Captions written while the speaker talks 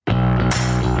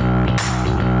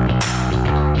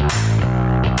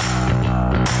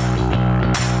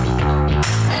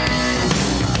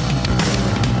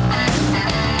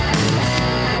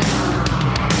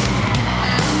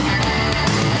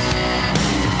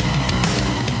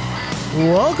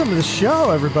Welcome to the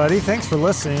show, everybody. Thanks for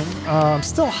listening. I'm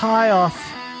still high off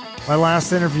my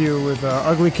last interview with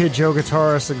Ugly Kid Joe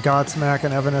guitarist and Godsmack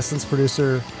and Evanescence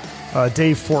producer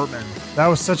Dave Fortman. That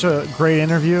was such a great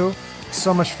interview.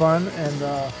 So much fun.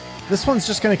 And this one's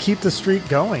just going to keep the streak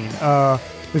going.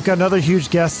 We've got another huge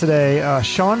guest today,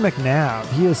 Sean McNabb.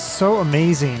 He is so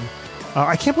amazing.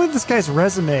 I can't believe this guy's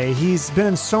resume. He's been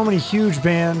in so many huge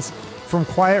bands, from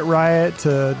Quiet Riot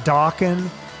to Dokken.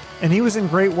 And he was in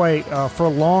Great White for a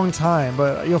long time,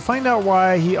 but you'll find out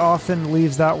why he often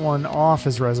leaves that one off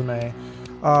his resume.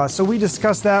 So we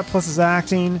discussed that, plus his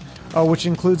acting, which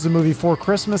includes the movie Four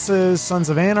Christmases, Sons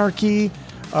of Anarchy,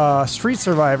 Street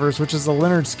Survivors, which is a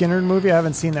Leonard Skinner movie. I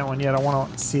haven't seen that one yet. I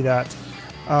want to see that.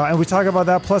 And we talk about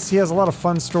that. Plus, he has a lot of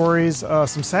fun stories,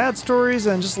 some sad stories,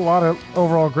 and just a lot of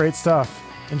overall great stuff.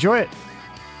 Enjoy it.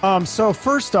 So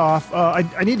first off, I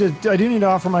do need to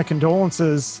offer my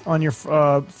condolences on your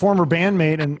former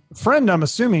bandmate and friend, I'm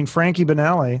assuming, Frankie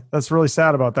Benali. That's really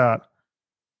sad about that.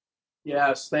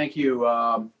 Yes, thank you.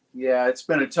 Yeah, it's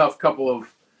been a tough couple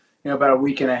of, about a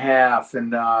week and a half,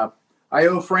 and I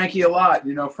owe Frankie a lot.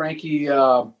 Frankie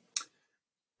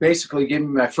basically gave me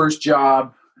my first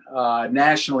job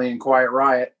nationally in Quiet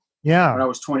Riot. Yeah, when I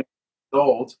was 20 years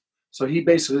old. So he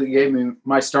basically gave me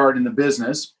my start in the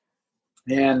business.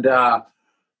 And I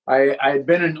had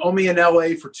been only in LA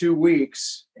for 2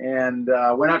 weeks, and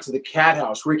went out to the Cat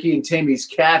House, Ricky and Tammy's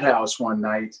Cat House one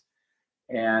night,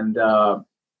 and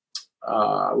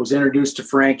was introduced to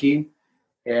Frankie.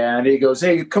 And he goes,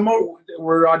 "Hey, come over.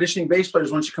 We're auditioning bass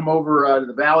players. Why don't you come over to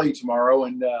the Valley tomorrow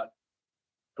and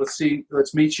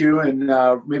let's meet you and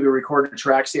maybe record a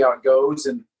track, see how it goes."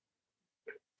 And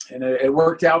it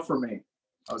worked out for me.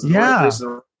 I was in the right place.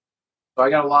 So I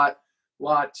got a lot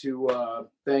to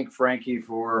thank Frankie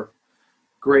for.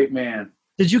 Great man.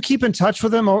 Did you keep in touch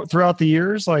with him throughout the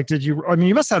years? Like, you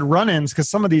must have had run-ins, because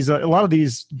some of these, a lot of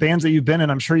these bands that you've been in,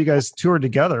 I'm sure you guys toured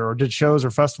together or did shows or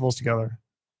festivals together.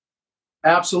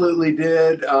 Absolutely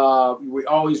did. We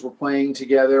always were playing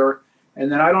together.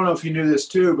 And then I don't know if you knew this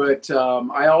too, but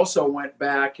I also went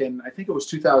back, and I think it was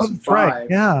 2005. Right.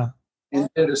 Yeah. And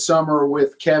did a summer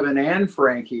with Kevin and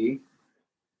Frankie.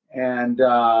 And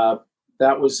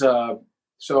that was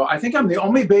so I think I'm the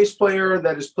only bass player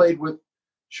that has played with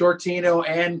Shortino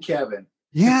and Kevin.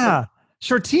 Yeah.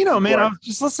 Shortino, man, I was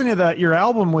just listening to your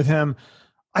album with him.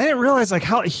 I didn't realize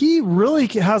how he really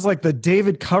has the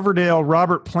David Coverdale,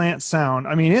 Robert Plant sound.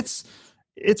 I mean, it's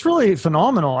really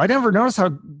phenomenal. I never noticed how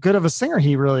good of a singer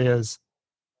he really is.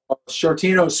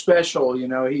 Shortino's special,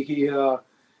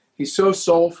 he's so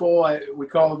soulful. We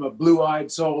call him a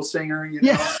blue-eyed soul singer.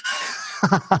 Yeah.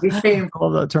 He came. I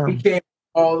love that term. He came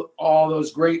all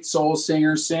those great soul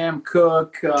singers, Sam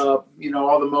Cooke, all the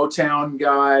Motown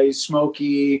guys,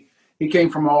 Smokey. He came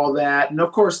from all that, and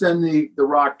of course, then the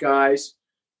rock guys,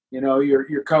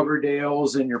 your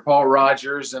Coverdales and your Paul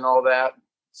Rodgers and all that.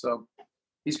 So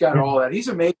he's got all that. He's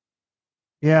amazing.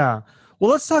 Yeah.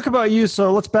 Well, let's talk about you.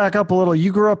 So let's back up a little.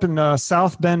 You grew up in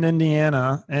South Bend,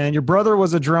 Indiana, and your brother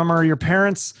was a drummer. Your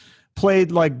parents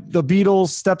played like the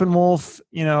Beatles, Steppenwolf,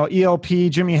 ELP,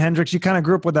 Jimi Hendrix. You kind of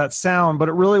grew up with that sound, but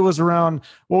it really was around,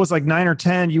 9 or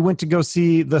 10. You went to go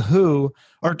see The Who,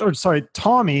 or sorry,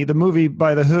 Tommy, the movie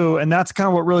by The Who. And that's kind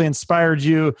of what really inspired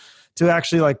you to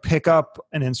actually pick up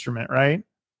an instrument, right?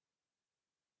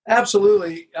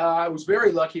 Absolutely. I was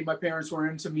very lucky. My parents were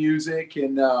into music,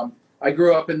 and I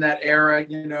grew up in that era,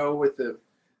 with the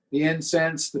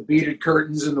incense, the beaded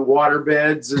curtains, and the water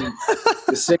beds, and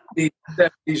the 60s,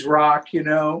 70s rock,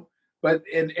 but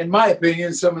in my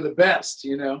opinion, some of the best,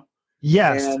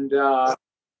 Yes. And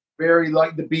very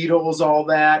like the Beatles, all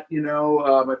that,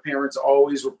 my parents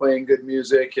always were playing good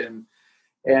music.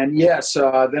 And yes,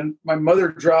 then my mother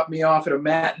dropped me off at a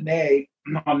matinee.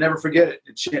 I'll never forget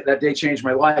it. That day changed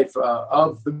my life,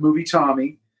 of the movie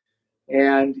Tommy.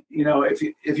 And,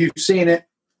 if you've seen it,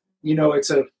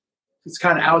 it's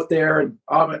kind of out there and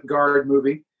avant-garde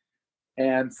movie.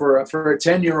 And for a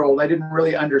 10-year-old, I didn't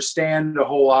really understand a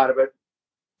whole lot of it,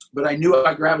 but I knew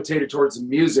I gravitated towards the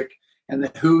music and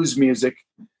the Who's music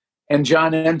and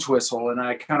John Entwistle. And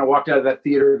I kind of walked out of that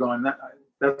theater going,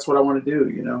 that's what I want to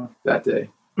do, that day.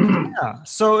 Yeah.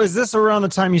 So is this around the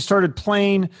time you started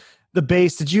playing the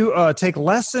bass? Did you take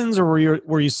lessons, or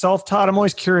were you self-taught? I'm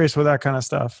always curious with that kind of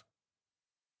stuff.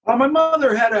 My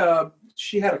mother had a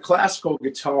classical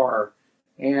guitar,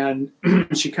 and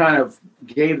she kind of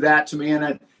gave that to me.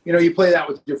 And you play that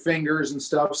with your fingers and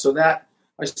stuff. So that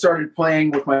I started playing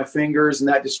with my fingers, and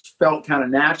that just felt kind of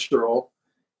natural.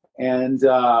 And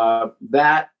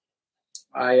that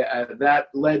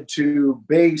led to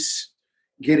bass,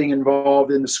 getting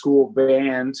involved in the school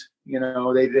band.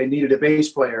 They needed a bass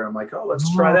player. I'm like, oh,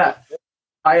 let's try that.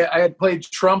 I had played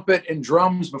trumpet and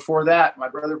drums before that. My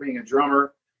brother being a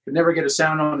drummer could never get a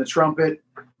sound on the trumpet,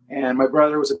 and my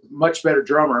brother was a much better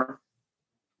drummer.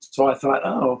 So I thought,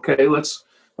 oh, okay, let's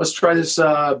try this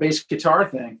bass guitar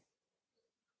thing.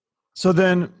 So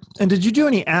then, and did you do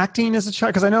any acting as a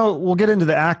child? Because I know we'll get into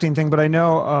the acting thing, but I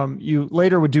know you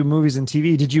later would do movies and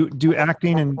TV. Did you do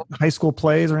acting in high school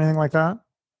plays or anything like that?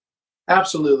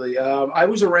 Absolutely. I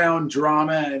was around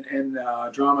drama and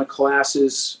drama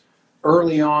classes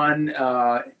early on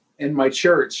in my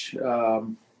church.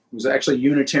 It was actually a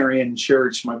Unitarian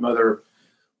church my mother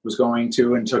was going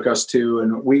to and took us to,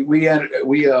 and we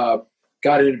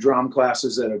got into drama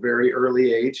classes at a very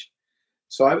early age.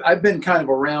 So I've been kind of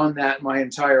around that my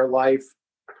entire life.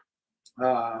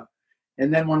 And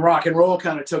then when rock and roll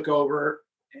kind of took over,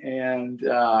 and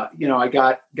I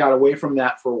got away from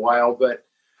that for a while, but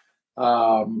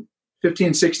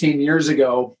 15, 16 years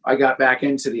ago, I got back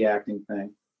into the acting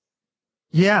thing.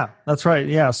 Yeah, that's right.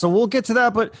 Yeah. So we'll get to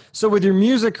that. But so with your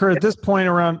music career at this point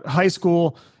around high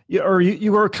school,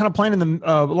 you were kind of playing in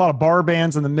a lot of bar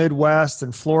bands in the Midwest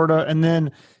and Florida. And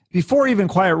then before even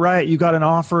Quiet Riot, you got an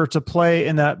offer to play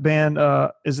in that band.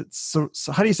 How do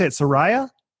you say it? Soraya?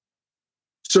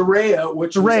 Soraya,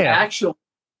 which was actually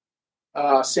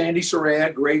Sandy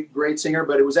Soraya, great singer,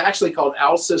 but it was actually called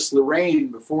Alsace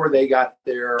Lorraine before they got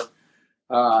their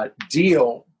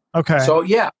deal. Okay. So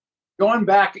yeah, going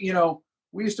back,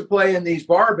 we used to play in these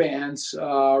bar bands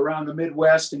around the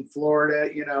Midwest and Florida,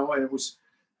 and it was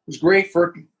great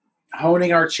for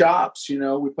honing our chops.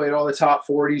 We played all the top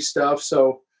 40 stuff,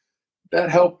 so that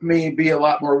helped me be a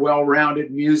lot more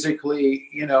well-rounded musically.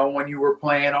 When you were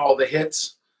playing all the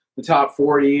hits, the top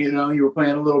 40, you were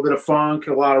playing a little bit of funk,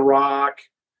 a lot of rock,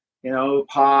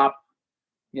 pop,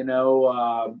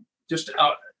 just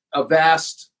a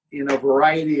vast,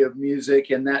 variety of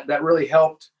music, and that really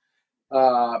helped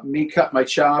me cut my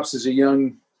chops as a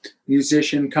young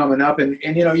musician coming up. And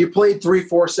you played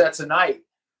 3-4 sets a night,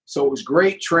 so it was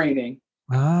great training.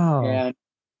 Oh. And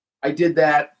I did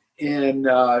that in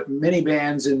many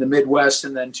bands in the Midwest,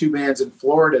 and then 2 bands in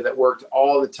Florida that worked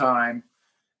all the time.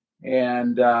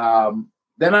 And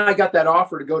then I got that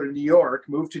offer to go to New York,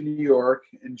 move to New York,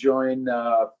 and join,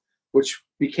 which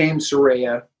became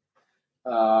Soraya.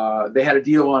 They had a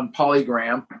deal on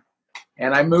Polygram.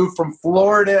 And I moved from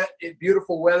Florida in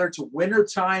beautiful weather to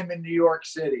wintertime in New York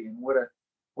City. And what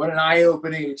an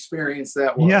eye-opening experience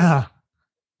that was. Yeah.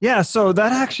 Yeah. So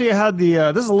that actually had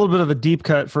this is a little bit of a deep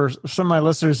cut for some of my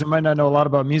listeners who might not know a lot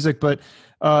about music, but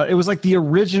it was like the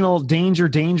original Danger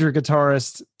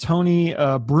guitarist, Tony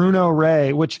Bruno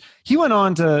Ray, which he went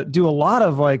on to do a lot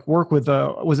of like work with,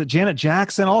 was it Janet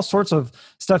Jackson, all sorts of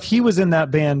stuff. He was in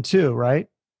that band too, right?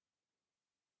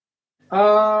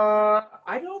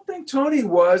 I don't think Tony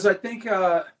was. I think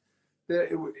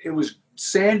it was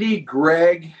Sandy,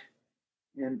 Greg,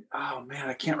 and oh man,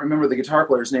 I can't remember the guitar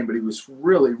player's name, but he was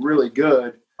really, really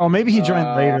good. Oh, maybe he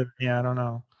joined later. Yeah, I don't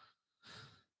know.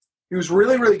 He was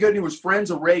really, really good, and he was friends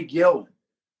with Ray Gillen.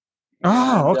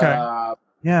 Oh, okay.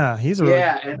 Yeah, he's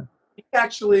and he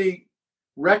actually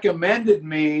recommended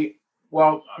me.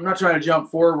 Well, I'm not trying to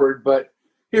jump forward, but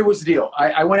here was the deal.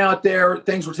 I went out there.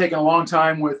 Things were taking a long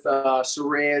time with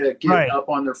Soraya to get up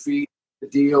on their feet, the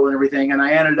deal and everything. And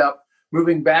I ended up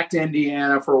moving back to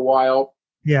Indiana for a while.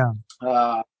 Yeah.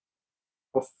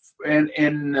 And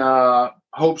in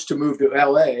hopes to move to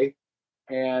L.A.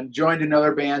 and joined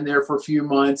another band there for a few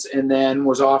months, and then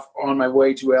was off on my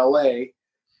way to L.A.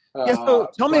 So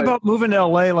tell me about moving to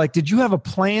LA. Like, did you have a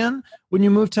plan when you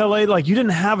moved to LA? Like, you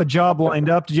didn't have a job lined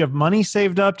up. Did you have money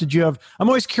saved up? I'm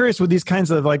always curious with these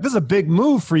kinds of like, this is a big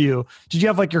move for you. Did you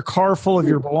have like your car full of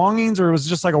your belongings, or was it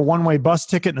just like a one-way bus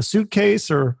ticket and a suitcase,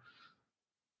 or?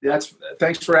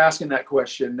 Thanks for asking that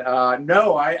question.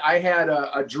 No, I had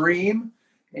a dream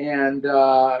and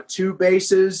 2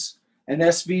 basses, an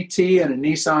SVT, and a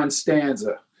Nissan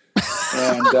Stanza.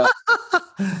 And,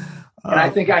 and I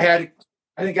think I had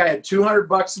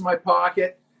 $200 in my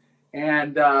pocket,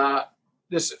 and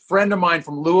this friend of mine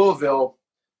from Louisville.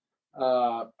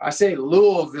 I say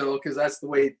Louisville because that's the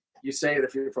way you say it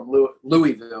if you're from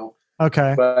Louisville.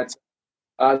 Okay. But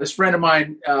this friend of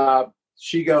mine,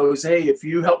 she goes, "Hey, if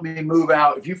you help me move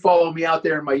out, if you follow me out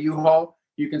there in my U-Haul,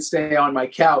 you can stay on my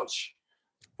couch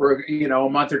for a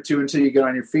month or 2 until you get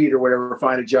on your feet or whatever,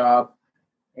 find a job."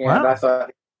 And I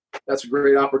thought, that's a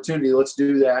great opportunity. Let's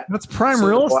do that. That's prime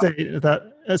real estate. That,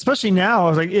 especially now, I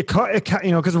was like,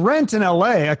 because rent in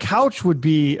LA, a couch would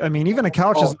be. I mean, even a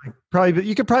couch is like probably.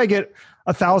 You could probably get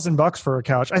 $1,000 for a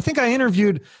couch. I think I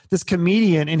interviewed this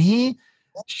comedian, and he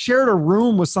shared a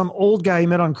room with some old guy he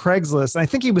met on Craigslist. And I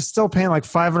think he was still paying like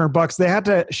 $500. They had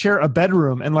to share a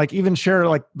bedroom and like even share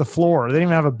like the floor. They didn't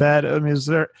even have a bed. I mean, it was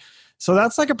there. So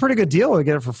that's like a pretty good deal to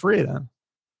get it for free then.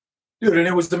 Dude, and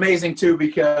it was amazing too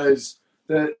because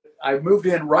I moved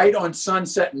in right on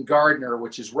Sunset and Gardner,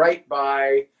 which is right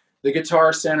by the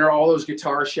Guitar Center, all those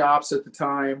guitar shops at the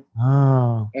time.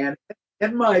 Oh. And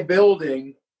in my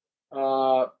building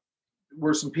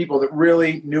were some people that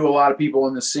really knew a lot of people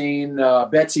in the scene.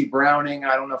 Betsy Browning,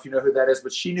 I don't know if you know who that is,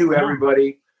 but she knew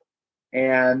everybody.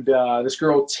 And this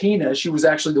girl, Tina, she was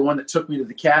actually the one that took me to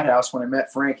the Cat House when I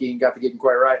met Frankie and got the gig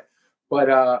Quite Right.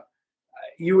 But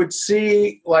you would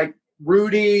see like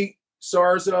Rudy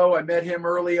Sarzo, I met him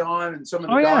early on, and some of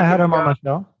the I had him on my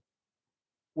show.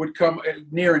 Would come,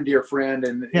 near and dear friend,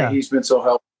 and he's been so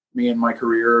helpful to me in my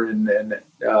career and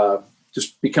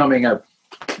just becoming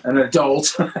an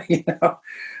adult, you know.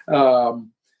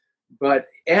 But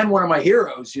one of my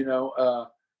heroes, you know.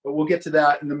 But we'll get to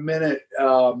that in a minute.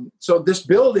 So this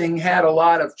building had a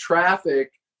lot of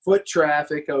traffic, foot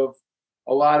traffic of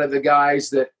a lot of the guys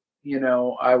that, you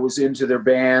know, I was into their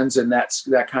bands and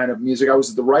that kind of music. I was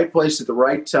at the right place at the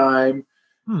right time.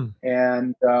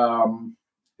 And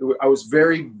I was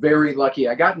very, very lucky.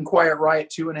 I got in Quiet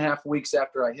Riot 2.5 weeks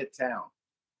after I hit town.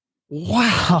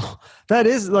 Wow. That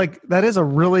is a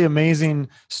really amazing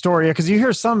story. Because you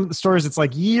hear some stories, it's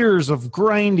like years of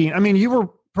grinding. I mean, you were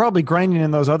probably grinding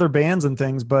in those other bands and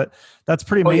things, but that's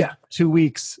pretty amazing. 2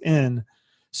 weeks in.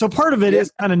 So part of it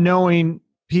is kind of knowing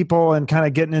people and kind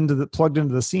of getting plugged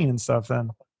into the scene and stuff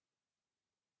then.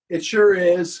 It sure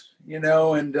is, you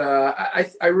know, and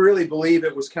I really believe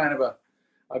it was kind of a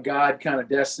God kind of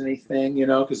destiny thing, you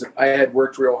know, because I had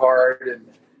worked real hard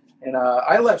and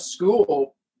I left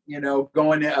school, you know,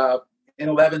 going in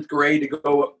 11th grade to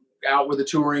go out with a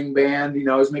touring band. You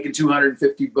know, I was making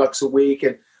 $250 a week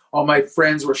and all my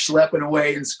friends were schlepping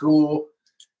away in school.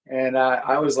 And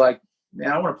I was like,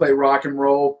 man, I want to play rock and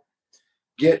roll,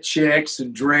 get chicks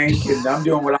and drink, and I'm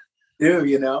doing what I do,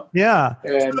 you know? Yeah.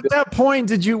 And so at that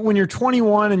point, when you're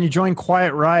 21 and you join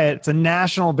Quiet Riot, it's a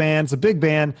national band, it's a big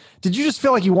band. Did you just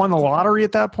feel like you won the lottery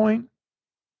at that point?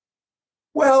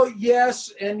 Well,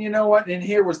 yes. And you know what? And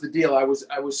here was the deal. I was,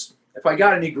 if I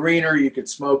got any greener, you could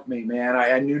smoke me, man.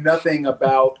 I knew nothing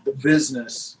about the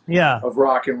business of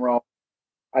rock and roll.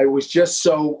 I was just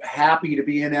so happy to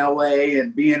be in LA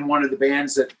and be in one of the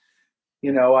bands that,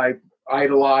 you know, I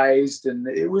idolized. And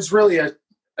it was really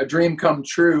a dream come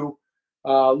true.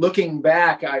 Looking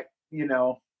back, I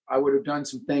would have done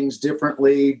some things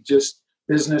differently, just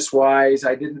business wise.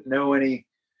 I didn't know any,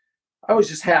 I was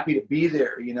just happy to be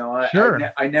there. You know,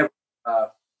 I never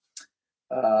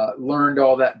learned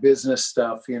all that business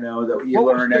stuff, you know, that you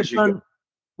learn as you go.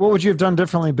 What would you have done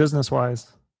differently business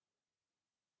wise?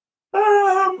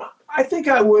 I think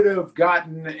I would have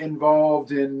gotten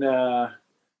involved in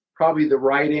probably the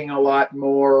writing a lot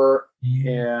more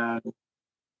and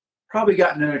probably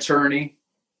gotten an attorney,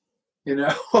 you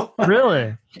know.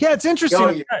 Really? Yeah, it's interesting. Oh,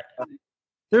 yeah.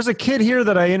 There's a kid here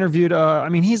that I interviewed. I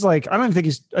mean, he's like, I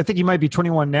think he might be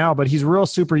 21 now, but he's real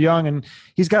super young and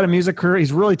he's got a music career.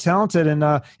 He's really talented.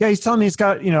 And he's telling me he's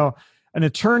got, you know, an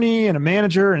attorney and a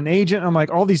manager and an agent. And I'm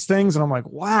like, all these things. And I'm like,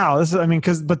 wow,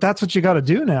 but that's what you got to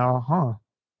do now, huh?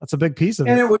 That's a big piece of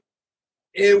it.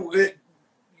 And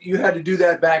you had to do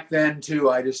that back then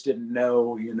too. I just didn't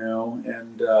know, you know,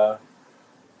 and,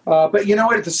 but you know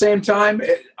what, at the same time,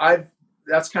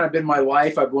 that's kind of been my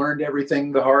life. I've learned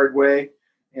everything the hard way.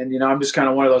 And, you know, I'm just kind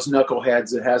of one of those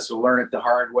knuckleheads that has to learn it the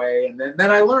hard way. And then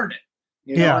I learn it,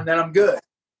 you know, and then I'm good.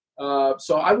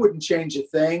 So I wouldn't change a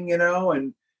thing, you know,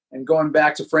 and going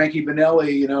back to Frankie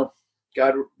Benelli, you know,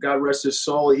 God rest his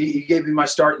soul. He gave me my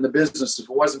start in the business. If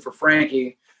it wasn't for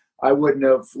Frankie, I wouldn't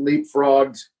have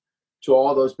leapfrogged to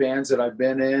all those bands that I've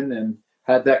been in and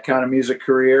had that kind of music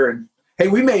career. And hey,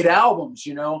 we made albums,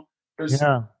 you know, there's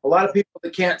a lot of people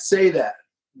that can't say that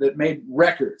made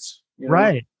records, you know?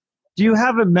 Right. Do you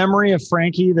have a memory of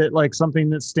Frankie that like something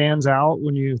that stands out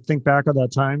when you think back of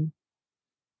that time?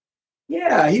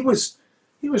 Yeah, he was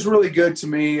really good to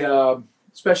me,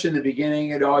 especially in the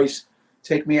beginning. He'd always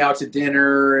take me out to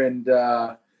dinner, and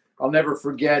I'll never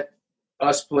forget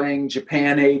us playing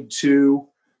Japan Aid 2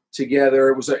 together.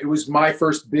 It was my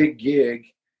first big gig,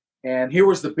 and here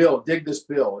was the bill. Dig this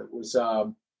bill. It was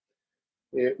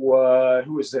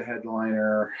who was the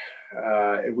headliner?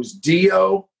 It was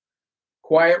Dio,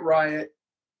 Quiet Riot,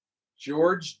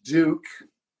 George Duke,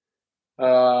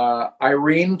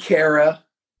 Irene Cara,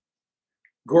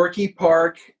 Gorky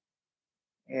Park,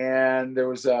 and there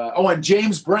was and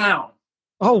James Brown.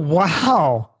 Oh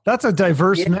wow, that's a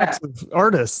diverse mix of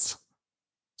artists.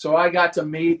 so I got to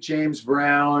meet James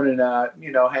Brown and,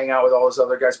 hang out with all those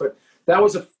other guys. But that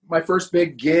was my first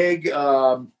big gig.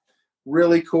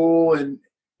 Really cool. And,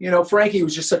 Frankie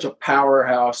was just such a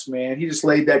powerhouse, man. He just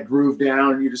laid that groove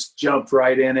down and you just jumped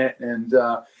right in it. And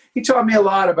he taught me a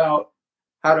lot about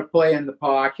how to play in the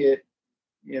pocket,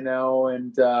 and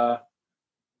I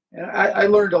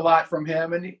learned a lot from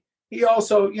him. And he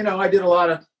also, I did a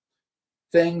lot of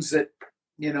things that,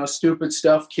 stupid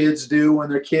stuff kids do when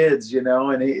they're kids,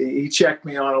 and he checked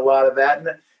me on a lot of that.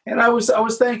 And I was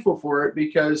thankful for it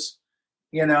because,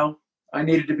 I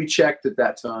needed to be checked at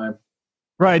that time.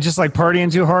 Right. Just like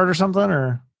partying too hard or something,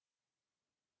 or?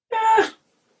 Yeah,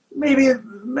 maybe a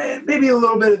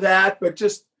little bit of that, but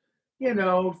just,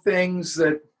 things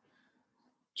that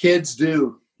kids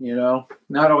do,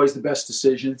 not always the best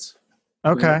decisions.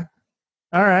 Okay.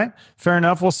 All right. Fair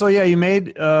enough. Well, so yeah, you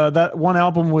made that one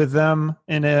album with them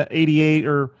in 88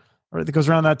 or it goes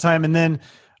around that time. And then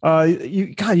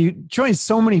you joined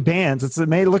so many bands. It's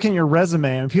made looking at your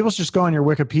resume and people just go on your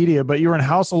Wikipedia, but you were in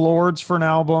House of Lords for an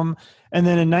album. And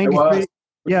then in 93,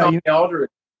 and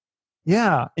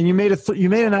you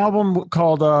made an album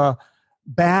called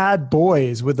Bad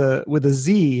Boys with a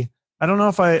Z. I don't know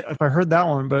if I heard that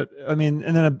one, but I mean,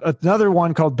 and then another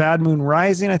one called Bad Moon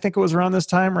Rising. I think it was around this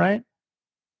time, right?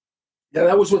 Yeah,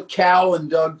 that was with Cal and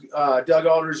Doug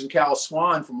Aldridge and Cal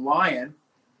Swan from Lion.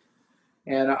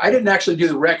 And I didn't actually do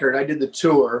the record. I did the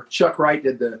tour. Chuck Wright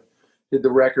did the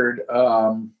record.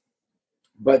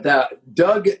 But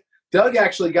Doug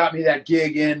actually got me that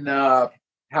gig in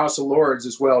House of Lords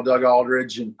as well, Doug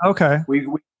Aldridge. And okay, we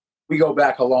go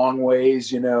back a long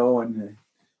ways, and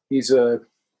he's a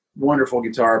wonderful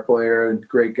guitar player and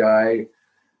great guy.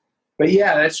 But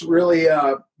yeah, that's really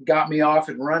got me off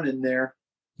and running there.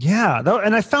 Yeah,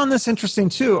 and I found this interesting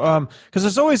too, because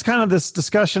there's always kind of this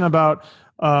discussion about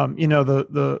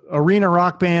the arena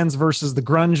rock bands versus the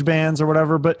grunge bands or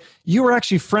whatever. But you were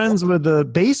actually friends with the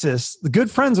good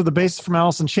friends with the bassist from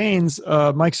Alice in Chains,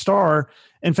 Mike Starr.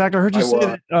 In fact, I heard you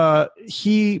say that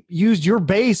he used your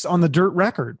bass on the Dirt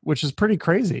record, which is pretty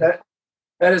crazy.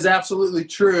 That is absolutely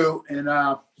true. And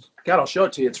God, I'll show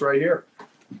it to you. It's right here.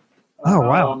 Oh,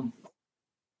 wow.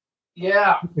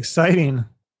 Yeah. Exciting.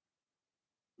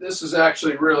 This is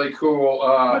actually really cool.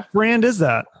 What brand is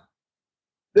that?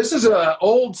 This is an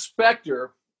old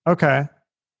Spectre. Okay.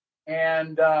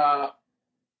 And wow.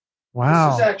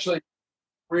 This is actually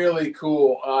really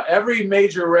cool. Every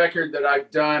major record that I've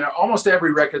done, almost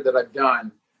every record that I've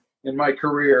done in my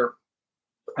career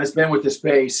has been with this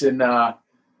bass. And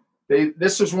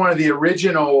this was one of the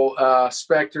original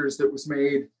Spectres that was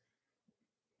made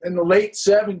in the late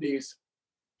 70s.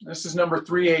 This is number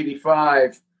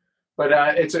 385. But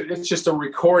it's just a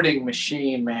recording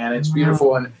machine, man. It's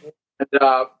beautiful. And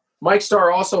Mike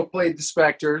Starr also played the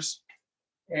Spectres,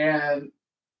 and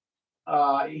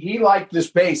he liked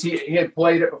this bass. He had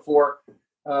played it before,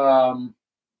 and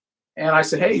I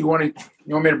said, "Hey, you want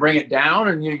me to bring it down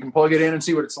and you can plug it in and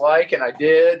see what it's like?" And I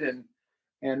did,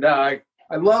 and I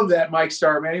love that Mike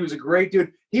Starr, man. He was a great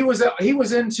dude. He was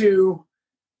into,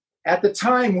 at the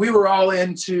time we were all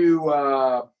into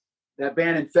that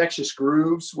band Infectious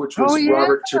Grooves, which was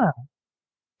Robert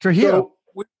Trujillo. So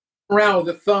we were around with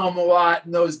the thumb a lot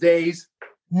in those days.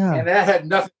 Yeah. And that had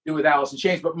nothing to do with Alice in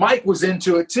Chains, but Mike was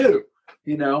into it too,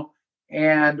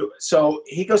 And so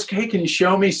he goes, "Hey, can you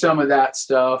show me some of that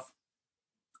stuff?"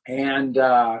 And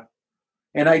I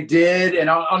did, and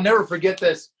I'll never forget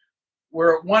this.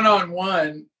 We're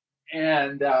one-on-one,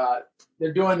 and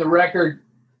they're doing the record,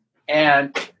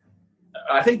 and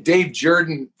I think Dave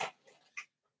Jordan,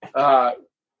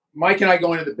 Mike and I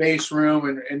go into the bass room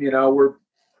and we're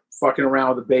fucking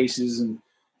around with the basses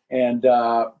and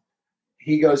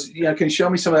he goes, "Can you show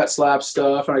me some of that slap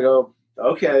stuff?" And I go,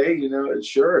 "Okay,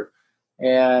 sure."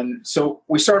 And so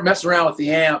we started messing around with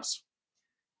the amps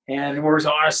and we're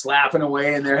slapping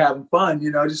away and they're having fun,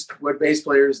 just what bass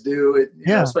players do,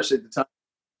 especially at the time.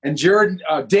 And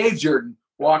Dave Jordan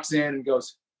walks in and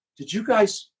goes, Did you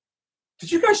guys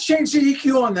change the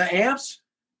EQ on the amps?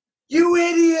 You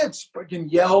idiots!" Fucking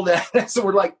yelled at us. So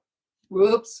we're like,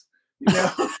 whoops.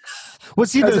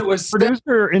 Was he the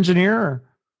producer or engineer?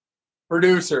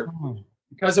 Producer. Oh.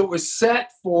 Because it was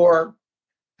set for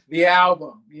the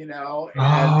album,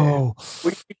 and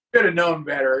we should have known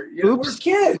better. We're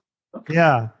kids.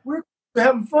 Yeah. We're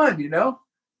having fun,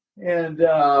 And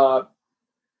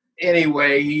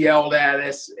anyway, he yelled at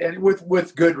us, and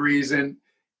with good reason.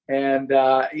 And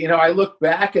I look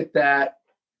back at that,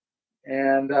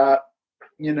 and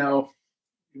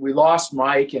we lost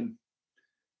Mike, and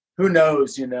who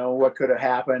knows, what could have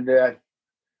happened.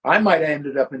 I might have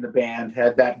ended up in the band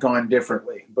had that gone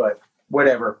differently, but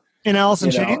whatever. In Alice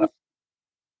in You know, Chains?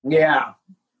 Yeah.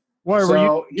 Why,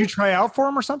 So did you try out for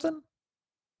him or something?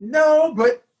 no,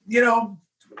 but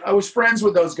I was friends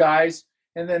with those guys,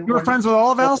 and then You were friends with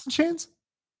all of Alice in Chains?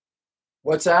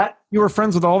 what's that? You were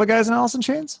friends with all the guys in Alice in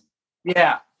Chains?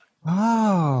 Yeah,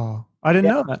 Oh, I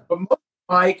didn't know that. but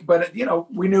Mike, but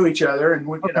we knew each other, and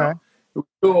Okay. it was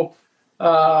cool.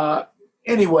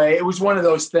 Anyway, it was one of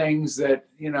those things that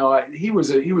he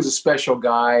was a special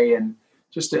guy, and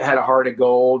just had a heart of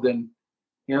gold, and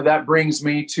that brings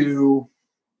me to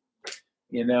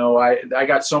I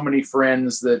got so many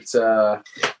friends that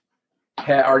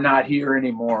are not here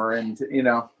anymore, and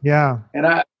Yeah. and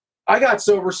I got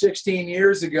sober 16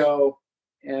 years ago,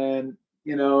 and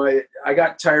I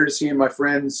got tired of seeing my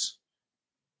friends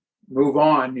move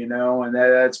on, and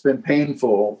that's been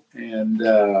painful. And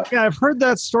Yeah, I've heard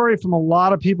that story from a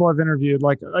lot of people I've interviewed.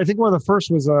 Like, I think one of the first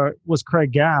was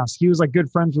Craig Gass. He was like good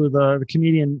friends with the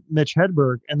comedian Mitch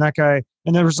Hedberg, and that guy.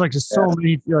 And there was like just so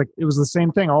many. Like, it was the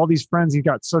same thing. All these friends, he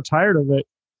got so tired of it,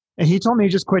 and he told me he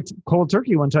just quit cold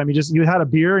turkey one time. He had a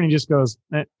beer and he just goes,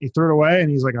 he threw it away,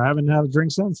 and he's like, I haven't had a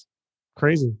drink since.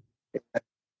 Crazy.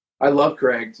 I love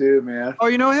Craig too, man. Oh,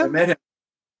 you know him? I met him.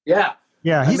 Yeah.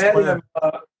 Yeah, I met him.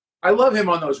 I love him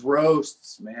on those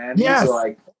roasts, man. Yes.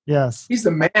 He's he's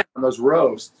the man on those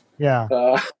roasts. Yeah.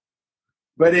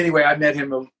 But anyway, I met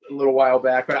him a little while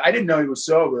back, but I didn't know he was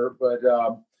sober. But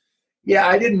yeah,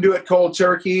 I didn't do it cold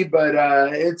turkey, but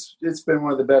it's been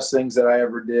one of the best things that I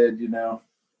ever did.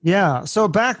 Yeah. So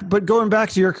going back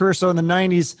to your career, so in the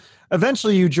 '90s,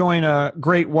 eventually you join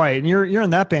Great White, and you're in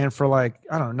that band for like,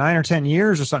 I don't know, 9 or 10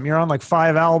 years or something. You're on like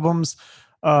 5 albums.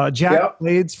 Jack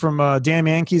Blades from Damn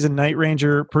Yankees and Night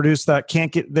Ranger produced that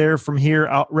 "Can't Get There From Here"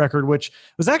 out record, which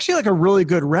was actually like a really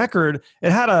good record.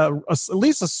 It had at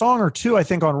least a song or two, I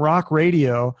think, on rock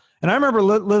radio. And I remember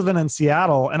living in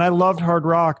Seattle, and I loved hard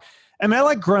rock. I mean, I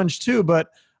like grunge too, but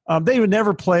they would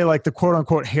never play like the quote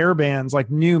unquote hair bands, like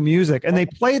new music. And they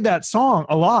played that song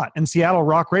a lot in Seattle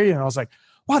rock radio. And I was like,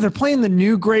 wow, they're playing the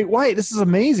new Great White. This is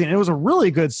amazing. And it was a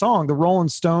really good song, the Rolling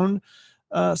Stone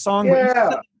song.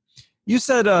 Yeah. You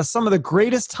said some of the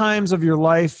greatest times of your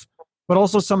life, but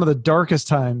also some of the darkest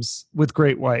times with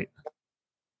Great White.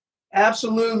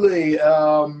 Absolutely.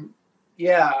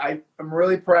 Yeah, I'm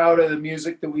really proud of the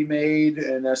music that we made,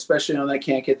 and especially on that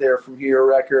 "Can't Get There From Here"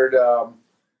 record.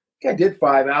 I did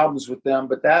 5 albums with them,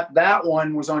 but that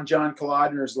one was on John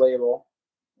Kalodner's label,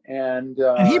 and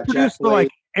he produced for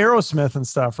like Aerosmith and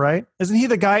stuff, right? Isn't he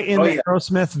the guy in the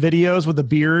Aerosmith videos with the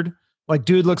beard? Like,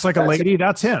 dude looks like a lady.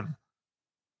 That's him.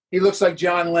 He looks like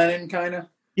John Lennon, kind of.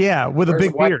 Yeah, with a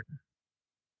big beard.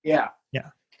 Yeah.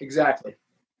 Yeah. Exactly.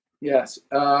 Yes.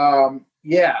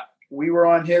 Yeah, we were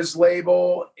on his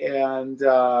label, and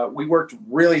we worked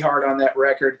really hard on that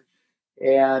record.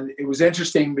 And it was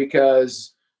interesting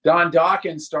because Don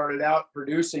Dokken started out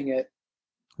producing it.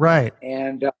 Right.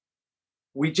 And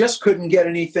we just couldn't get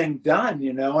anything done,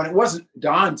 and it wasn't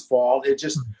Don's fault. It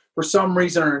just, for some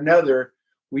reason or another,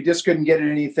 we just couldn't get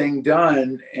anything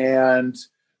done. And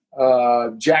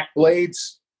Jack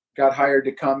Blades got hired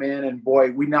to come in, and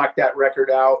boy, we knocked that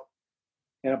record out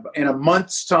in a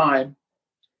month's time.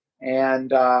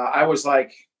 And I was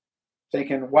like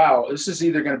thinking, wow, this is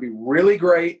either going to be really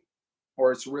great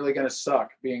or it's really going to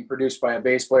suck, being produced by a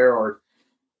bass player, or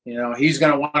he's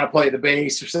going to want to play the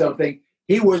bass or something.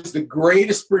 He was the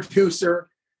greatest producer.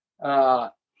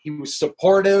 He was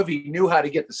supportive. He knew how to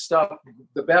get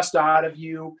the best out of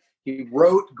you. He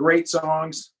wrote great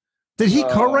songs. Did he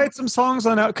co-write some songs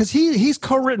on out? Because he's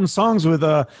co-written songs with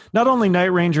not only Night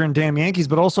Ranger and Damn Yankees,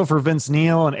 but also for Vince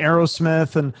Neil and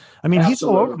Aerosmith. And I mean, He's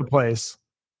all over the place.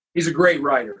 He's a great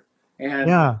writer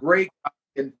and great.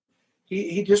 And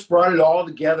he just brought it all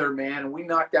together, man. And we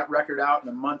knocked that record out in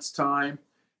a month's time,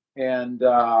 and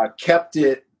kept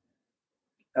it.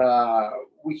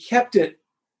 We kept it,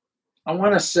 I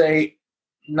want to say,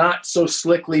 not so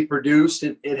slickly produced.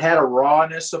 It had a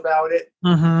rawness about it,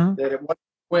 that it wasn't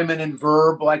women in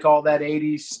verb like all that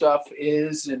 80s stuff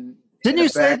is. And didn't you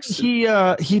say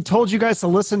he told you guys to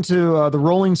listen to the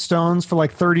Rolling Stones for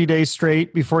like 30 days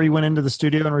straight before you went into the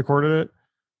studio and recorded it?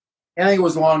 I think it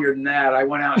was longer than that. I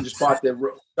went out and just bought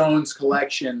the Stones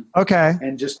collection. Okay.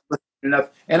 And just enough.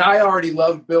 And I already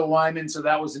loved Bill Wyman, so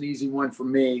that was an easy one for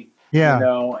me.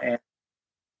 Yeah.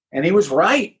 And he was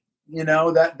right.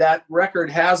 That record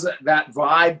has that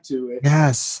vibe to it.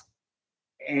 Yes.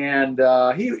 And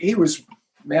he was,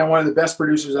 man, one of the best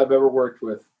producers I've ever worked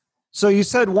with. So you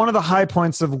said one of the high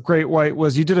points of Great White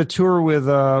was you did a tour with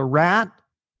Rat,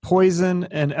 Poison,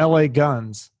 and LA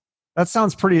Guns. That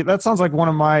sounds like one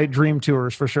of my dream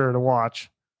tours for sure to watch.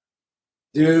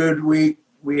 Dude, we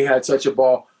had such a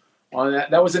ball. on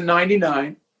that. That was in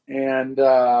 '99, and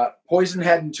Poison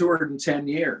hadn't toured in 10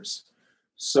 years.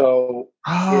 So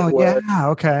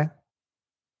okay.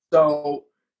 So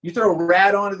you throw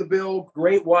Rat onto the bill,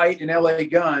 Great White, and LA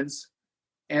Guns,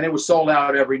 and it was sold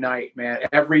out every night, man.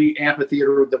 Every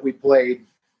amphitheater that we played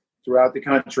throughout the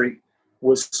country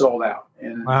was sold out.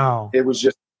 And it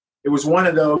was one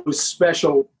of those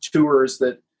special tours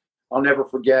that I'll never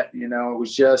forget. You know, it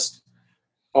was just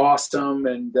awesome,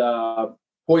 and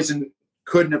Poison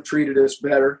couldn't have treated us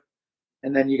better.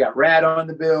 And then you got Rat on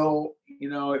the bill. You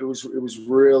know, it was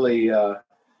really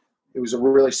it was a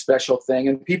really special thing,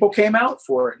 and people came out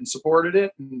for it and supported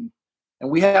it. And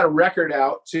we had a record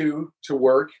out too to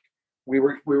work. We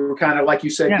were kind of, like you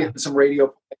said, getting some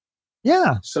radio.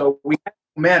 Yeah. So we had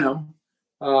momentum.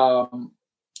 And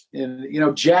you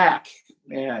know, Jack,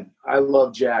 man, I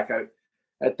love Jack.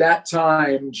 At that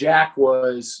time, Jack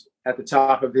was at the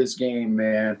top of his game,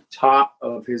 man, top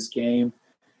of his game.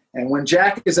 And when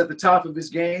Jack is at the top of his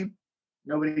game,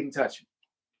 nobody can touch him.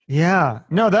 Yeah.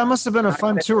 No, that must have been a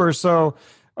fun tour. So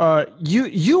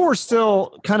you were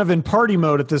still kind of in party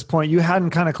mode at this point. You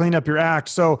hadn't kind of cleaned up your act.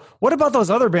 So what about those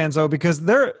other bands, though? Because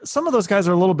some of those guys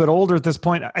are a little bit older at this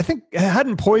point. I think,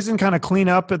 hadn't Poison kind of clean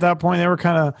up at that point?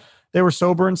 They were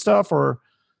sober and stuff, or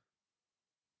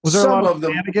was there a lot of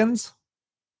shenanigans?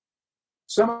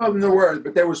 Some of them there were,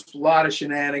 but there was a lot of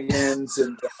shenanigans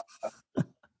and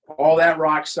all that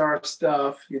rock star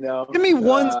stuff, you know. Give me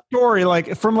one story,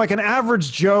 like from like an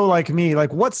average Joe like me,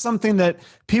 like what's something that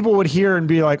people would hear and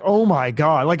be like, oh my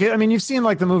God. Like, I mean, you've seen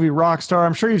like the movie Rockstar.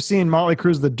 I'm sure you've seen Motley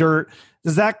Crue's The Dirt.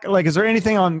 Is there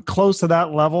anything on close to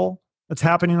that level that's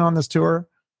happening on this tour?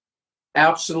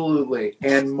 Absolutely.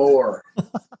 And more.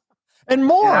 And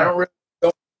more.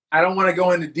 And I don't want to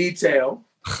go into detail,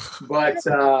 but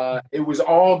it was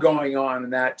all going on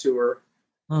in that tour.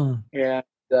 And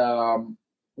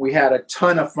we had a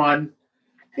ton of fun.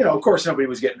 You know, of course, nobody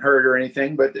was getting hurt or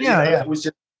anything, but it was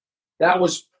just that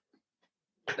was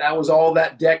all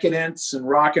that decadence and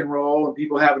rock and roll and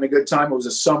people having a good time. It was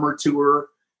a summer tour,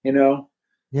 you know.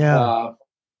 Yeah.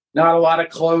 Not a lot of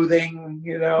clothing,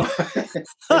 you know.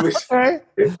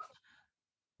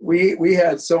 We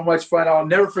had so much fun. I'll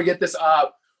never forget this.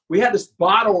 We had this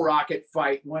bottle rocket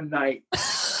fight one night.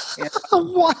 And,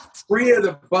 what? 3 of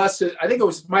the buses, I think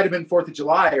might have been 4th of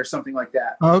July or something like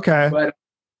that. Okay. But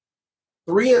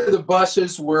 3 of the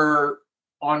buses were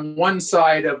on one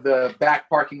side of the back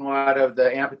parking lot of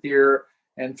the amphitheater,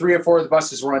 and 3 or 4 of the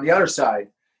buses were on the other side.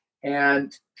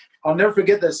 And I'll never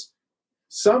forget this.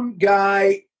 Some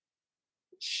guy,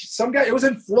 it was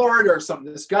in Florida or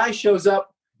something. This guy shows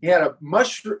up. He had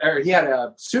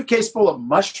a suitcase full of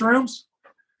mushrooms,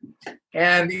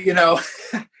 and you know,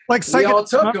 like we all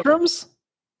took mushrooms.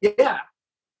 Them. Yeah,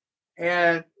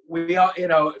 and we all, you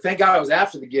know, thank God I was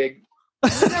after the gig.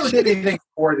 I never did anything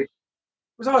before it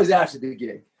was always after the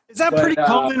gig. Is that pretty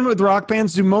common with rock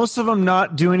bands? Do most of them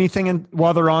not do anything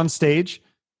while they're on stage?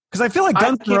 Because I feel like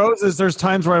Guns N' Roses, there's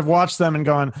times where I've watched them and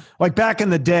gone, like back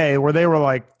in the day where they were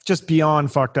like just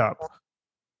beyond fucked up.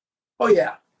 Oh,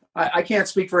 yeah. I can't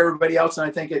speak for everybody else, and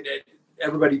I think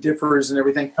everybody differs and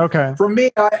everything. Okay. For me,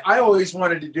 I always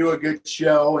wanted to do a good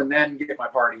show and then get my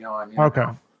party on. You know? Okay.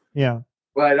 Yeah.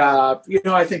 But, you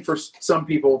know, I think for some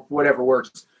people, whatever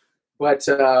works. But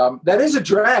that is a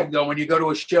drag, though, when you go to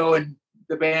a show and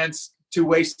the band's too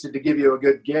wasted to give you a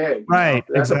good gig. Right.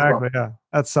 Exactly. Yeah.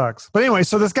 That sucks. But anyway,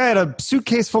 so this guy had a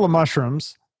suitcase full of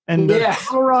mushrooms and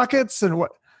rockets and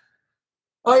what?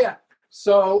 Oh, yeah.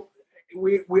 So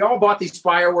we all bought these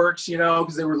fireworks, you know,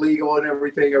 because they were legal and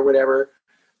everything or whatever.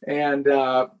 And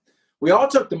we all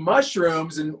took the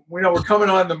mushrooms, and, you know, we're coming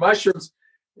on the mushrooms,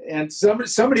 and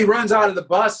somebody runs out of the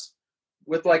bus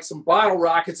with like some bottle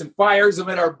rockets and fires them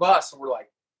in our bus. And we're like,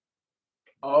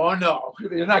 oh no,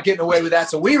 they're not getting away with that.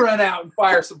 So we run out and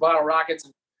fire some bottle rockets.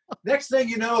 And next thing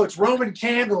you know, it's Roman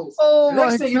candles. Oh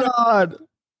my God. You know,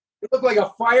 it looked like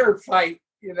a firefight,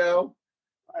 you know.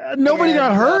 Nobody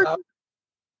got hurt?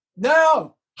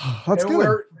 No. That's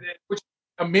good. Which is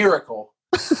a miracle.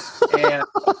 And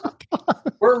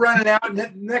we're running out,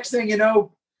 and next thing you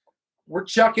know, we're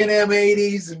chucking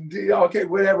M80s and okay,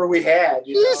 whatever we had.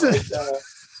 You know?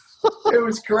 It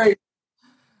was great.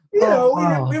 You know,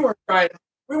 wow. we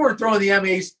weren't throwing the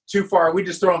M80s too far. We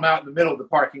just throw them out in the middle of the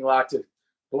parking lot to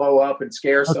blow up and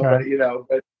scare somebody. You know,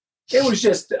 but it was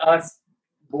just us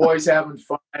boys having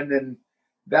fun, and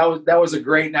that was a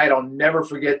great night. I'll never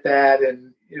forget that.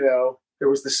 And you know, there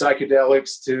was the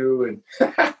psychedelics too,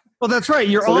 and. Well, that's right.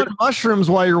 You're on mushrooms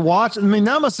while you're watching. I mean,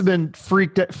 that must have been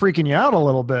freaking you out a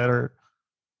little bit, or.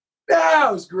 Yeah,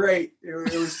 it was great.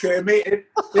 It was great. I mean, it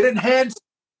enhanced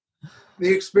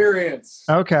the experience.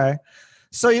 Okay.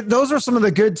 So those are some of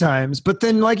the good times, but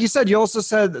then, like you said, you also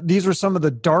said these were some of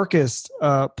the darkest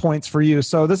points for you.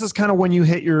 So this is kind of when you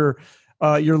hit your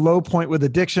low point with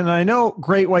addiction. And I know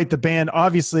Great White, the band,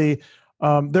 obviously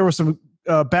there were some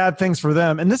bad things for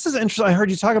them. And this is interesting. I heard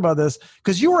you talk about this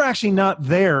because you were actually not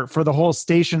there for the whole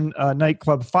station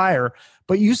nightclub fire,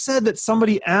 but you said that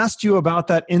somebody asked you about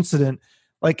that incident,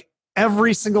 like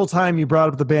every single time you brought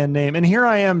up the band name. And here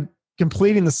I am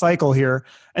completing the cycle here,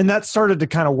 and that started to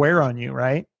kind of wear on you,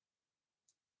 right?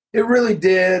 It really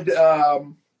did.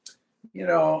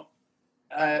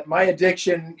 My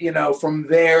addiction, from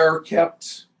there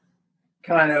kept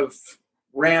kind of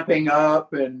ramping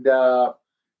up, and the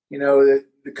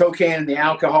cocaine and the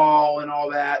alcohol and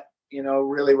all that,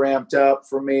 really ramped up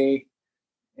for me,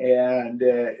 and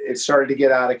it started to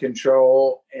get out of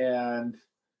control. And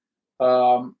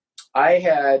I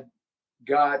had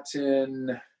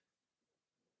gotten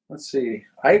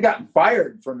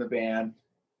fired from the band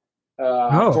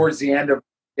towards the end of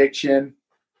addiction.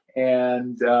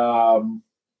 And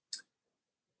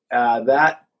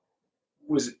that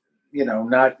was,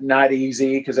 not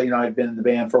easy because, I'd been in the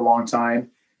band for a long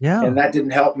time. Yeah. And that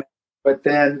didn't help me. But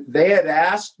then they had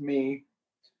asked me,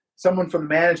 someone from the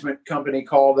management company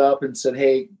called up and said,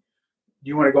 "Hey, do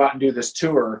you want to go out and do this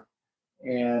tour?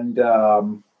 And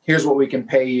here's what we can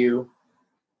pay you."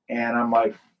 And I'm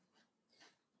like,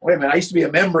 wait a minute, I used to be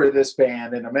a member of this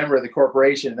band and a member of the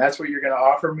corporation. That's what you're going to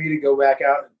offer me to go back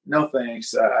out? No,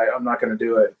 thanks. I'm not going to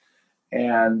do it.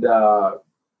 And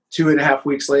 2.5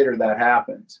 weeks later, that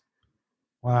happened.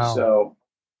 Wow. So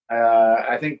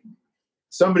I think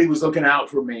somebody was looking out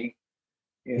for me.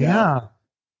 Yeah.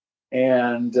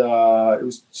 And it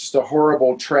was just a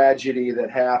horrible tragedy that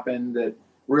happened that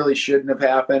really shouldn't have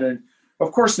happened. And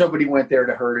of course, nobody went there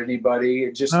to hurt anybody.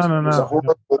 It just was a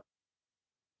horrible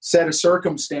set of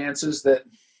circumstances that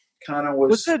kind of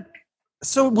was.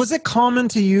 Was it common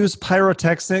to use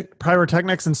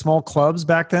pyrotechnics in small clubs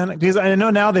back then? Because I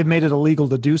know now they've made it illegal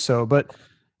to do so, but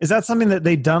is that something that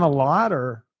they'd done a lot,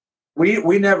 or?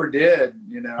 We never did,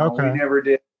 Okay. We never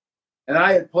did. And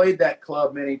I had played that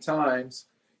club many times,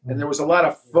 and there was a lot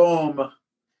of foam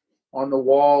on the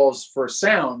walls for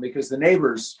sound because the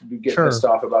neighbors would get pissed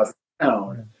off about the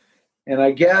sound. And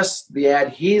I guess the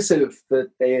adhesive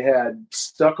that they had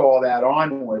stuck all that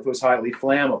on with was highly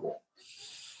flammable.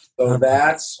 So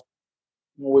that's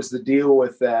was the deal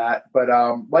with that. But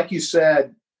like you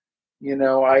said,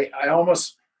 I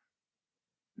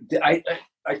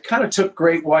kind of took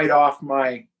Great White off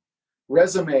my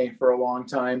resume for a long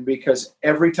time because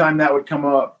every time that would come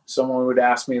up, someone would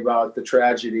ask me about the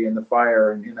tragedy and the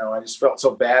fire. And, I just felt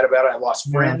so bad about it. I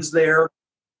lost friends there,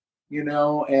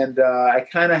 and I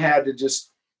kind of had to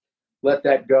just let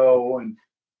that go and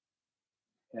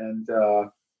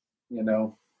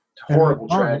horrible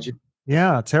tragedy.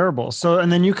 Yeah, terrible. So,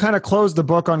 and then you kind of closed the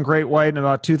book on Great White in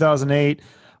about 2008.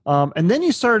 And then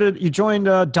you joined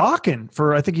Dokken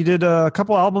for, I think you did a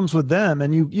couple albums with them,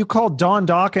 and you called Don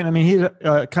Dokken. I mean, he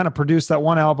kind of produced that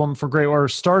one album for Great White, or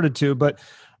started to, but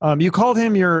you called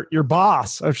him your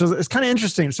boss, which is, it's kind of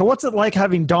interesting. So what's it like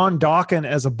having Don Dokken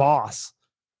as a boss?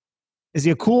 Is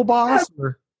he a cool boss?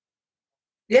 Or?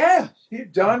 Yeah,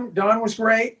 Don was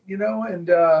great, and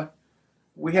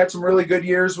we had some really good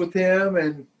years with him,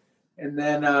 and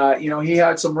then he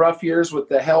had some rough years with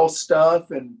the health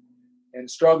stuff and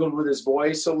struggled with his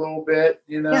voice a little bit,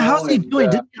 Yeah, how's he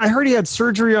doing? I heard he had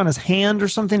surgery on his hand or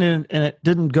something, and it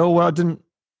didn't go well.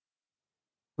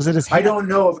 Was it his hand? I don't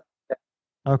know about that.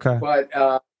 Okay.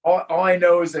 But all I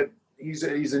know is that he's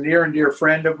a near and dear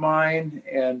friend of mine,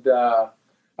 and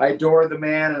I adore the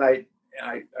man, and I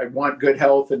want good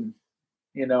health, and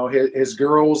his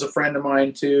girl's a friend of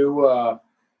mine too,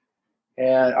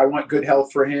 and I want good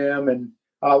health for him. And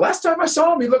last time I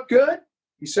saw him, he looked good.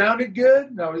 He sounded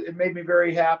good. No, it made me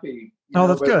very happy.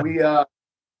 That's good.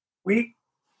 We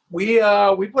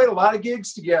played a lot of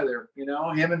gigs together.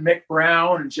 Him and Mick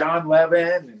Brown and John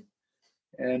Levin,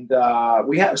 and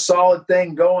we had a solid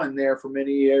thing going there for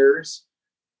many years,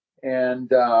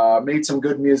 and made some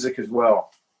good music as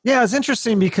well. Yeah, it's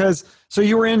interesting because so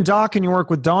you were in Dokken, you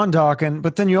work with Don Dokken,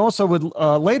 but then you also would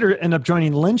later end up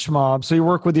joining Lynch Mob. So you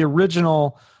work with the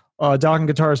original Dokken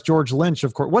guitarist George Lynch,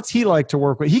 of course. What's he like to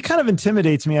work with? He kind of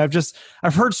intimidates me. I've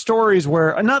heard stories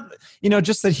where not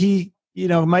just that he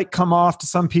might come off to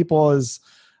some people as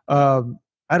I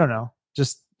don't know,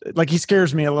 just like he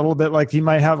scares me a little bit. Like he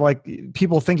might have like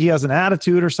people think he has an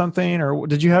attitude or something. Or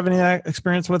did you have any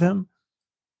experience with him?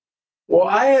 Well,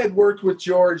 I had worked with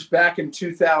George back in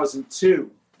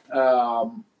 2002.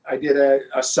 I did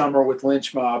a summer with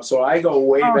Lynch Mob, so I go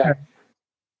way back.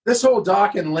 this whole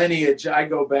Dokken lineage, I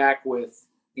go back with,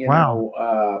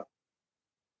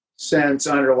 since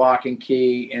Under Lock and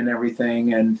Key and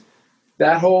everything. And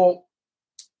that whole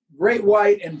Great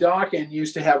White and Dokken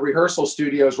used to have rehearsal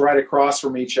studios right across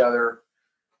from each other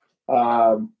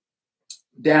down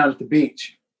at the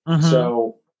beach. Mm-hmm.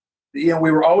 So, we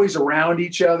were always around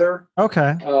each other.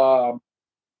 Okay.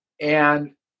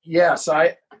 And yes,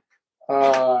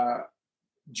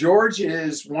 George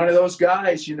is one of those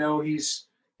guys,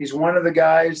 he's one of the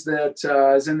guys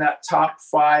that is in that top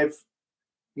 5.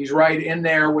 He's right in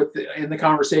there in the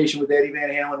conversation with Eddie Van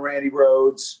Halen, Randy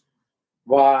Rhoads,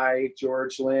 Vi,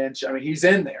 George Lynch. I mean, he's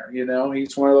in there,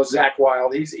 he's one of those Zakk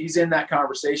Wylde. He's in that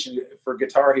conversation for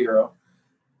Guitar Hero.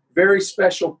 Very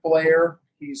special player.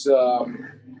 He's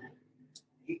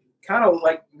he kind of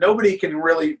like nobody can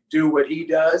really do what he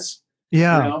does.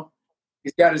 Yeah.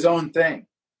 He's got his own thing.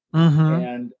 Mm-hmm.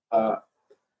 And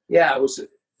it was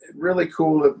really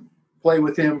cool to play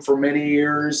with him for many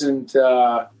years. And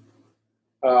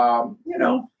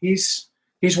he's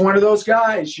one of those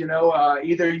guys.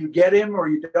 Either you get him or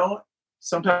you don't.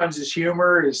 Sometimes his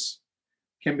humor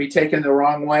can be taken the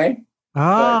wrong way.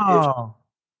 Oh,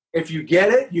 if you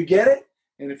get it, you get it,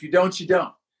 and if you don't, you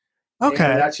don't. Okay,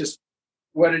 and that's just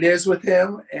what it is with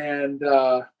him. And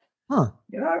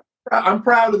I'm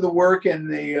proud of the work and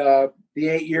the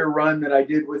 8-year run that I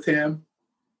did with him,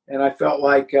 and I felt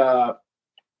like I've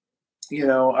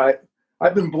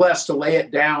been blessed to lay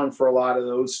it down for a lot of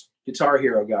those Guitar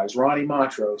Hero guys: Ronnie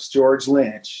Montrose, George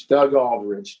Lynch, Doug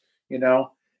Aldridge.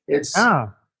 It's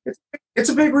a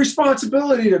big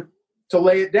responsibility to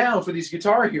lay it down for these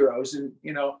Guitar Heroes, and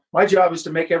my job is to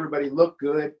make everybody look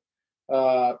good.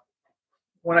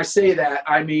 When I say that,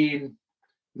 I mean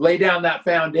lay down that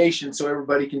foundation so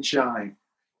everybody can shine.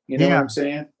 You know what I'm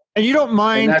saying? And you don't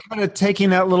mind kind of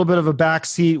taking that little bit of a back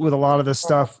seat with a lot of this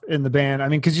stuff in the band. I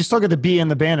mean, because you still get to be in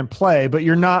the band and play, but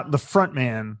you're not the front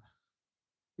man.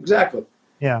 Exactly.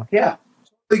 Yeah. Yeah.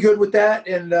 Really good with that.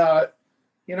 And,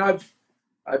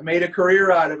 I've made a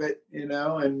career out of it,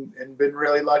 and been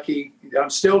really lucky.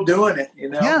 I'm still doing it,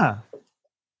 Yeah.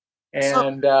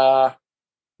 And,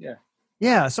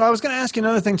 Yeah. So I was going to ask you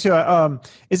another thing too.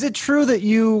 Is it true that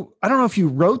I don't know if you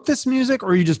wrote this music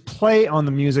or you just play on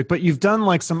the music, but you've done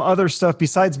like some other stuff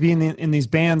besides being in these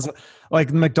bands, like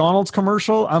the McDonald's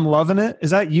commercial? I'm loving it. Is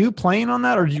that you playing on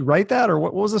that, or did you write that, or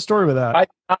what was the story with that? I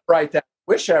did not write that.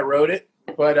 Wish I wrote it,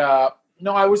 but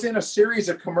no, I was in a series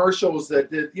of commercials that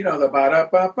did, the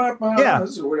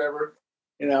or whatever.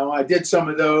 I did some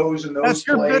of those, and those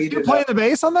played. You're playing the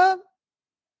bass on that?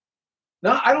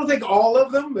 No, I don't think all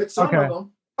of them, but some of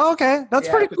them. Okay, that's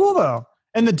pretty cool though.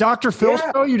 And the Dr. Phil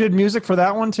show, you did music for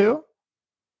that one too?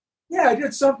 Yeah, I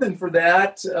did something for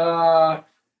that,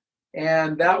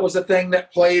 and that was a thing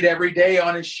that played every day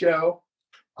on his show.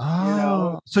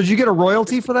 Oh, so did you get a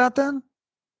royalty for that then?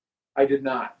 I did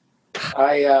not.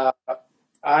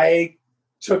 I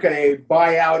took a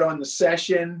buyout on the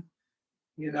session,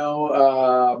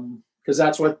 because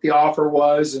that's what the offer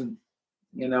was, and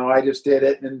I just did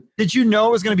it. And did you know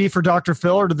it was going to be for Dr.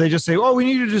 Phil, or did they just say, "Oh, we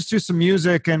need to just do some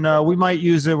music, and we might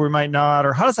use it, we might not,"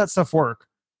 or how does that stuff work?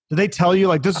 Did they tell you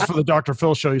like this is for the Dr.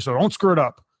 Phil show? You said, "Don't screw it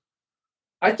up."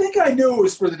 I think I knew it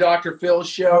was for the Dr. Phil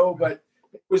show, but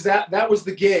it was that was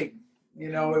the gig.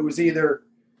 It was either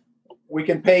we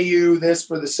can pay you this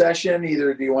for the session,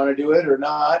 either do you want to do it or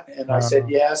not? And I said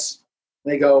yes.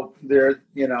 They go,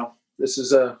 this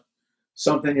is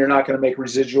something you're not going to make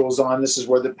residuals on. This is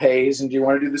where the pays, and do you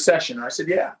want to do the session? And I said,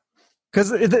 yeah. Because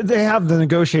they have the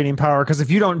negotiating power. Because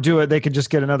if you don't do it, they could just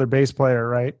get another bass player,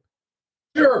 right?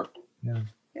 Sure. Yeah.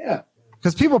 Yeah.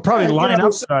 Because people probably line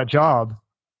up for that job.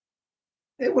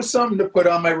 It was something to put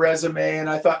on my resume, and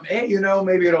I thought, hey,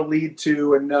 maybe it'll lead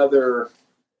to another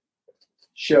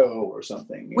show or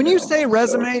something. When you say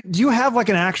resume, do you have like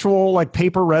an actual like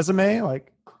paper resume,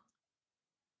 like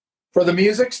for the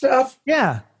music stuff?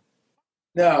 Yeah.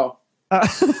 No.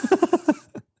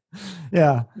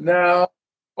 Yeah. No.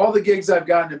 All the gigs I've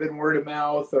gotten have been word of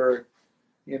mouth, or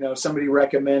somebody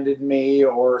recommended me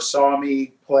or saw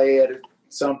me play at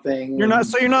something. You're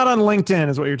not on LinkedIn,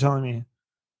 is what you're telling me.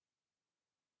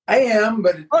 I am,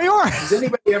 but you are.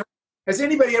 Has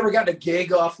anybody ever gotten a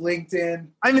gig off LinkedIn?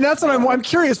 I mean, that's what I'm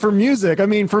curious for music. I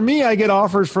mean, for me, I get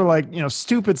offers for like,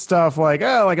 stupid stuff like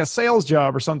a sales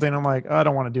job or something. I'm like, I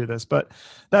don't want to do this, but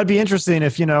that'd be interesting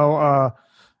if, Quiet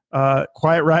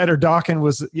Riot or Dokken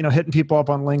was, hitting people up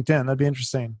on LinkedIn. That'd be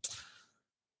interesting.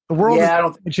 The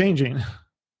world is changing.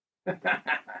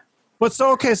 But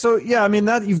so, okay. So yeah, I mean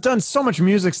that you've done so much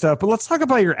music stuff, but let's talk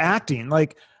about your acting.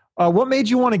 Like, What made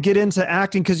you want to get into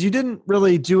acting? Because you didn't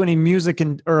really do any music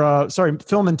film and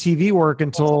TV work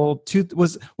until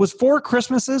was Four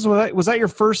Christmases? Was that your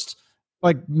first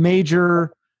like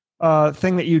major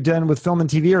thing that you done with film and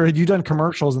TV, or had you done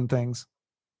commercials and things?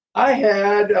 I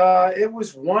had, it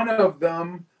was one of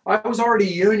them. I was already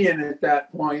union at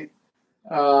that point.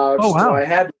 Oh, wow. So I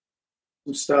had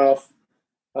some stuff.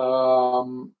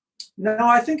 No,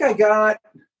 I think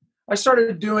I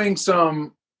started doing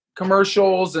some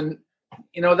commercials, and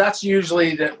that's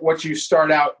usually what you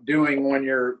start out doing when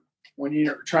you're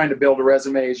trying to build a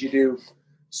resume is you do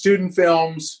student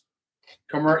films,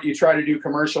 you try to do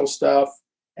commercial stuff,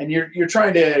 and you're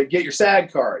trying to get your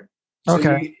SAG card. So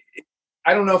okay.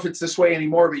 I don't know if it's this way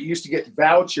anymore, but you used to get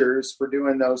vouchers for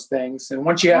doing those things. And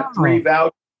once you had 3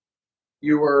 vouchers,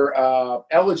 you were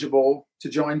eligible to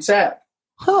join SAG.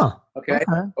 Huh. Okay.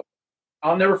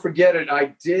 I'll never forget it.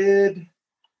 I did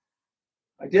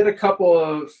a couple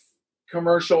of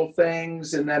commercial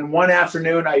things. And then one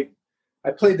afternoon I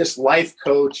played this life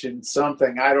coach in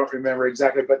something. I don't remember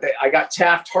exactly, but I got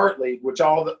Taft-Hartley, which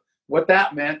what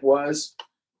that meant was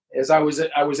I was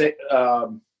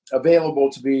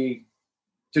available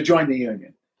to join the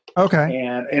union. Okay.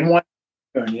 And in one,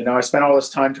 I spent all this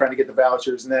time trying to get the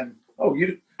vouchers, and then,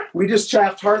 we just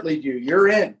Taft-Hartley'd you. You're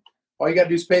in. All you got to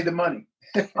do is pay the money.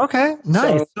 Okay.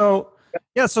 Nice. So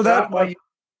you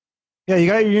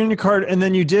got your union card, and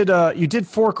then you did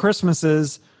Four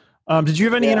Christmases. Did you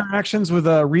have any interactions with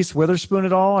Reese Witherspoon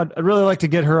at all? I'd really like to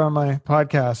get her on my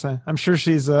podcast. I'm sure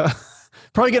she's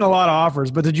probably getting a lot of offers,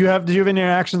 but did you have any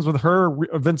interactions with her,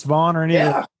 or Vince Vaughn, or any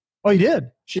of that? Oh, you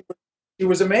did? She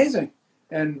was amazing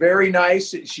and very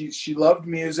nice. She loved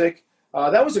music.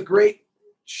 That was a great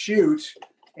shoot.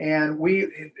 And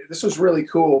this was really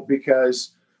cool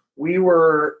because we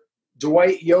were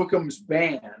Dwight Yoakam's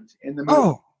band in the movie.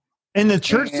 Oh, in the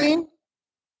church scene?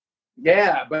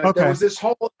 Yeah, but there was this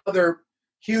whole other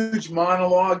huge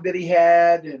monologue that he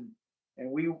had, and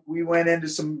we went into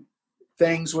some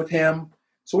things with him.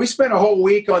 So we spent a whole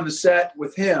week on the set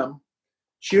with him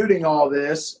shooting all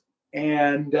this,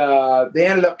 and they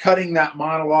ended up cutting that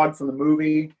monologue from the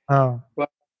movie. Oh. But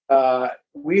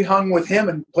we hung with him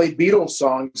and played Beatles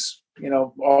songs,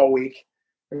 all week.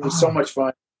 It was so much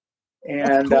fun.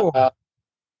 And cool.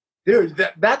 Dude,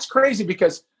 that's crazy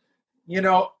because,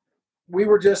 we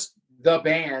were just the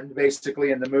band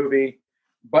basically in the movie,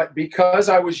 but because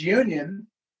I was union,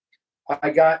 I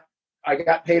got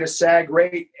paid a SAG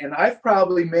rate, and I've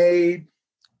probably made,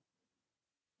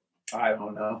 I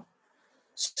don't know,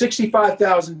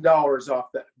 $65,000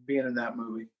 off that being in that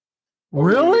movie.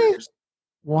 Really?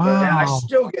 Wow. And I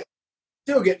still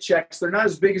get checks. They're not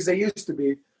as big as they used to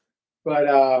be, but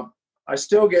I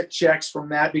still get checks from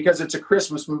that because it's a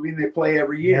Christmas movie and they play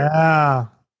every year. Yeah.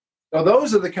 So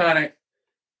those are the kind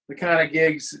of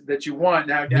gigs that you want.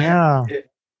 Now,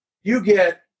 you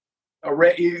get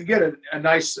a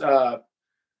nice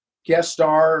guest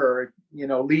star or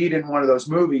lead in one of those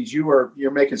movies, you're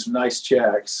making some nice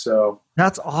checks. So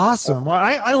that's awesome. Well,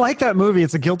 I like that movie.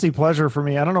 It's a guilty pleasure for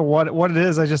me. I don't know what it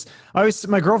is.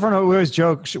 My girlfriend, we always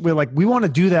joke, we want to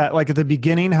do that. Like at the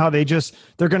beginning, how they're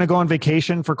going to go on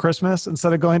vacation for Christmas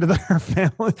instead of going to their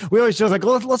family. We always joke like,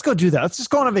 let's go do that. Let's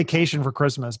just go on a vacation for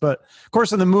Christmas. But of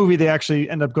course in the movie, they actually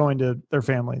end up going to their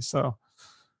families. So,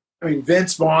 I mean,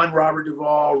 Vince Vaughn, Robert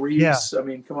Duvall, Reese, I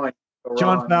mean, come on.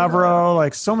 John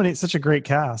Favreau, such a great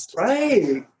cast.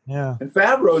 Right. Yeah. And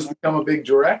Favreau's become a big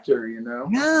director,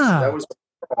 Yeah. That was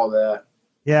all that.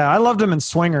 Yeah, I loved him in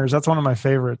Swingers. That's one of my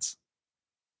favorites.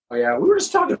 Oh, yeah. We were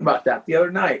just talking about that the other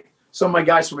night. Some of my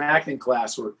guys from acting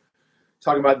class were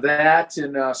talking about that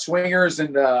and Swingers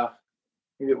and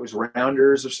maybe it was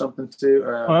Rounders or something too.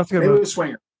 That's a good maybe it was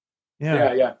Swingers.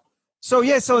 Yeah.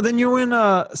 So then you were in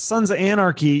Sons of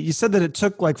Anarchy. You said that it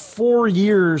took like 4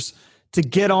 years to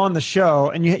get on the show,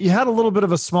 and you had a little bit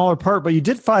of a smaller part, but you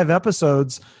did 5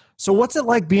 episodes. So what's it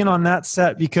like being on that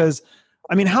set? Because,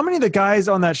 I mean, how many of the guys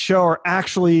on that show are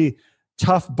actually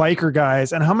tough biker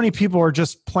guys, and how many people are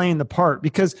just playing the part?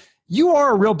 Because you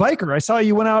are a real biker. I saw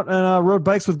you went out and rode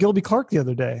bikes with Gilby Clark the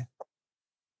other day.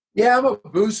 Yeah, I'm a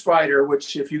booze fighter,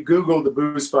 which if you Google the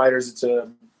Booze Fighters, it's a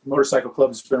motorcycle club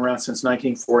that's been around since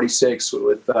 1946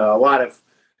 with a lot of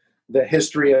the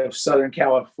history of Southern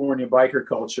California biker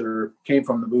culture came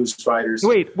from the Booze Fighters.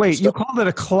 Wait, you called it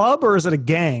a club or is it a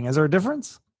gang? Is there a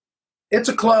difference? It's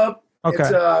a club. Okay.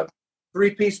 It's a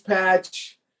 3-piece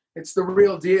patch. It's the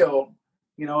real deal.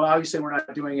 Obviously we're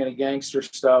not doing any gangster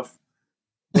stuff,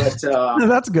 but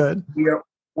that's good.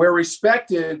 We're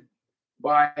respected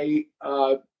by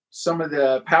some of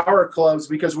the power clubs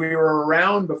because we were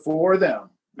around before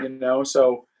them,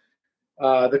 so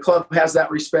the club has that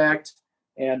respect.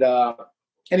 And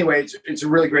anyway, it's a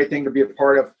really great thing to be a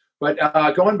part of. But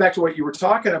going back to what you were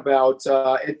talking about,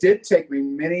 it did take me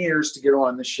many years to get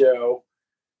on the show.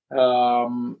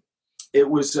 It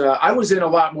was I was in a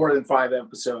lot more than 5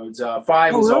 episodes.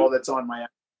 5 is really? all that's on my.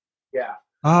 Yeah.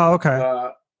 Oh,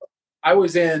 okay. I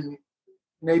was in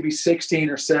maybe 16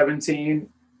 or 17,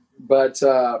 but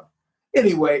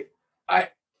anyway,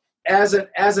 as an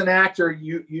actor,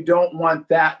 you don't want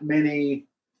that many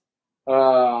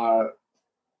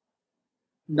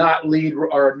not lead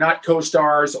or not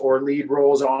co-stars or lead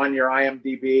roles on your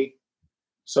IMDb.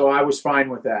 So I was fine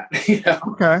with that.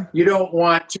 Okay. You don't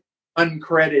want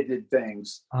uncredited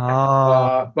things.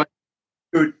 But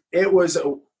dude, it was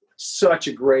such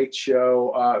a great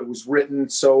show. It was written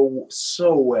so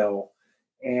well,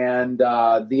 and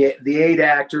the 8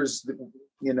 actors,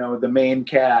 the main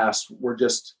cast were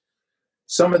just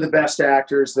some of the best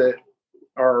actors that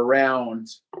are around,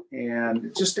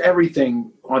 and just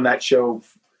everything on that show.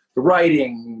 The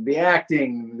writing, the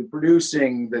acting, the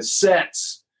producing, the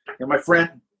sets. And my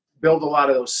friend built a lot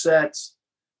of those sets.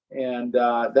 And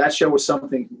that show was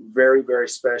something very, very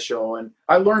special. And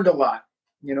I learned a lot,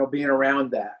 being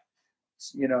around that,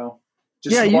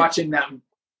 watching that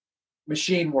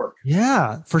machine work.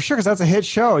 Yeah, for sure. Because that's a hit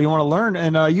show. You want to learn.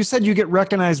 And you said you get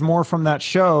recognized more from that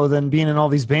show than being in all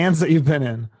these bands that you've been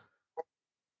in.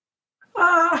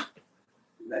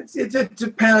 It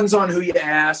depends on who you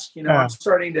ask. I'm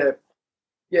starting to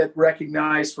get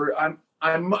recognized for.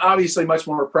 I'm obviously much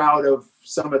more proud of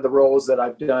some of the roles that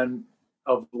I've done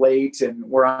of late, and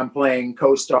where I'm playing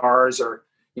co-stars or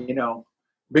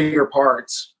bigger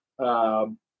parts.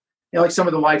 Like some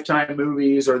of the Lifetime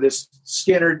movies or this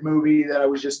Skinnerd movie that I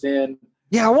was just in.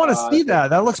 Yeah, I want to see that.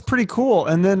 That looks pretty cool.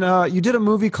 And then you did a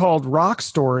movie called Rock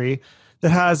Story that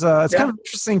has it's kind of an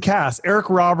interesting cast. Eric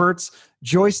Roberts,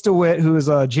 Joyce DeWitt, who is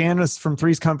Janice from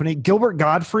Three's Company, Gilbert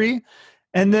Godfrey,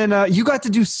 and then you got to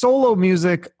do solo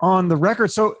music on the record.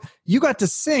 So you got to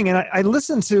sing, and I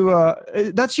listened to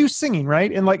that's you singing,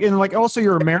 right? And like also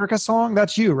your America song,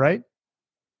 that's you, right?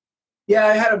 Yeah,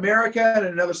 I had America and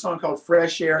another song called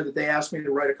Fresh Air that they asked me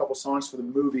to write a couple songs for the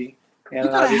movie. And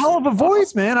you got a hell of a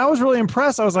voice, man. I was really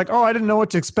impressed. I was like, I didn't know what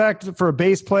to expect for a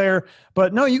bass player,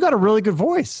 but no, you got a really good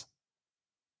voice.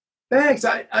 Thanks.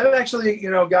 I've actually,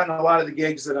 gotten a lot of the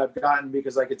gigs that I've gotten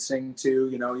because I could sing too.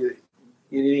 You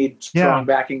need strong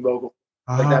backing vocals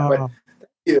like that. But thank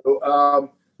you. It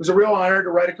was a real honor to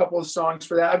write a couple of songs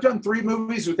for that. I've done 3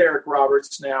 movies with Eric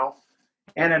Roberts now,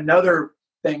 and another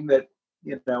thing that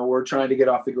we're trying to get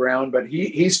off the ground. But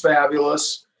he's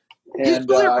fabulous. And he's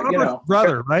Robert's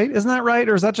brother, right? Isn't that right,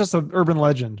 or is that just an urban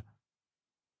legend?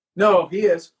 No, he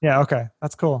is. Yeah. Okay,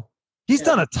 that's cool. He's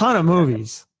done a ton of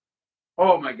movies.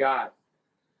 Oh my God!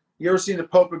 You ever seen The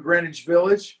Pope of Greenwich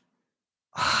Village?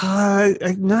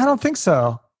 No, I don't think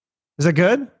so. Is it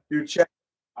good? Dude, check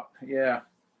it out. Yeah.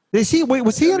 Was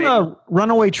he in a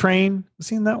Runaway Train? Was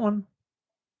he in that one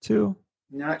too?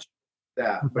 Not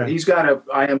that, but he's got a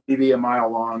IMDb a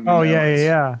mile long. Oh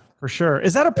yeah, for sure.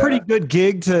 Is that a pretty good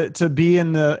gig to be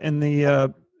in the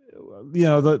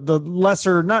the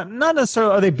lesser, not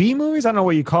necessarily, are they B movies? I don't know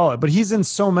what you call it, but he's in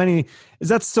so many. Is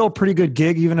that still a pretty good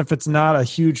gig, even if it's not a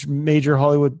huge major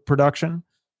Hollywood production?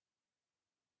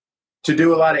 To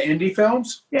do a lot of indie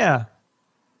films? Yeah.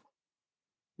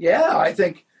 Yeah, I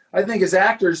think as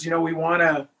actors, we want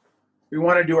to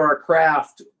do our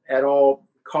craft at all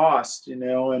costs, and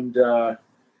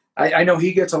I know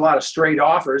he gets a lot of straight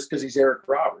offers because he's Eric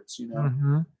Roberts,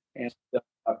 Mm-hmm. And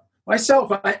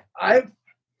myself, I've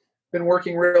been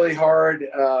working really hard.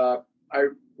 I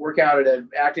work out at an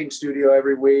acting studio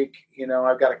every week.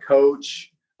 I've got a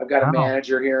coach. I've got a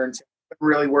manager here, and I'm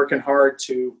really working hard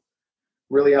to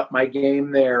really up my game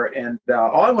there. And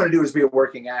all I want to do is be a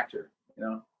working actor.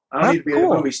 I don't need to be a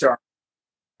movie star.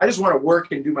 I just want to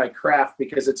work and do my craft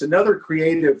because it's another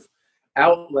creative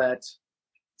outlet.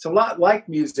 It's a lot like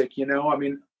music,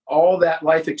 all that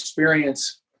life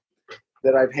experience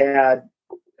that I've had,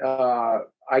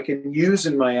 I can use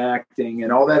in my acting,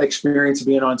 and all that experience of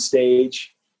being on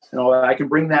stage and all that. I can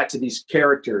bring that to these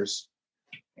characters,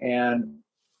 and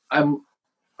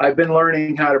I've been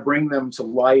learning how to bring them to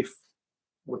life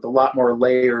with a lot more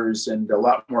layers and a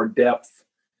lot more depth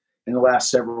in the last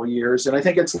several years. And I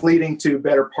think it's leading to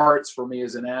better parts for me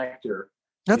as an actor.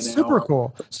 That's super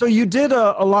cool. So you did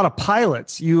a lot of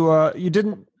pilots. You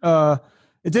didn't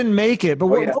it didn't make it, but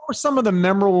what were some of the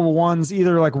memorable ones,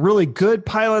 either like really good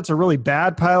pilots or really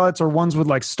bad pilots, or ones with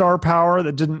like star power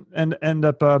that didn't end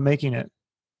up making it?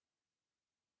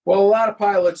 Well, a lot of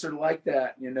pilots are like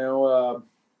that.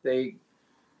 They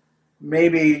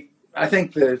maybe I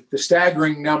think the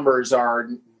staggering numbers are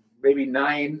maybe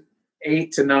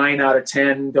 8 to 9 out of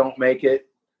 10 don't make it.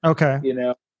 Okay. You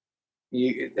know,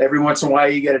 every once in a while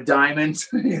you get a diamond,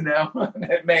 you know,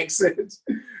 that makes it.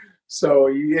 So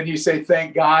you say,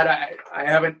 thank God. I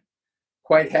haven't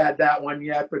quite had that one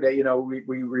yet, but you know, we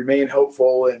remain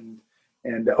hopeful and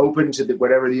open to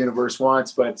whatever the universe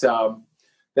wants. But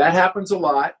that happens a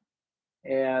lot,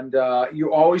 and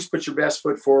you always put your best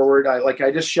foot forward.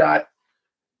 I just shot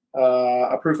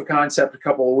a proof of concept a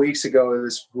couple of weeks ago.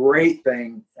 This great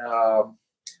thing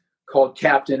called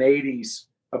Captain 80s,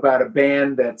 about a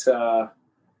band that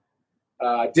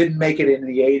didn't make it in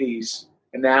the 80s,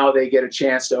 and now they get a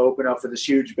chance to open up for this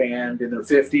huge band in their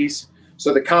 50s.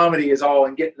 So the comedy is all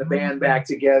in getting the band back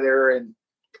together, and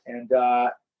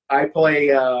I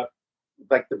play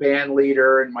like the band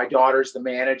leader, and my daughter's the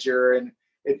manager, and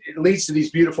it leads to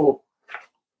these beautiful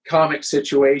comic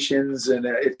situations, and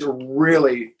it's a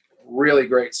really, really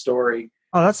great story.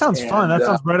 Oh, that sounds fun. That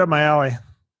sounds right up my alley.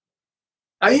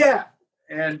 Yeah,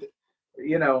 and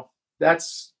you know,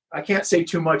 I can't say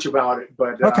too much about it,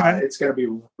 but it's going to be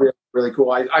really, really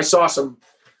cool. I saw some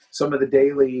of the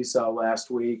dailies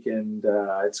last week, and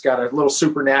it's got a little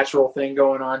supernatural thing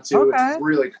going on too. Okay. It's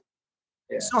really cool.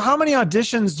 Yeah. So how many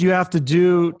auditions do you have to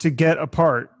do to get a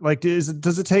part? Like, do you have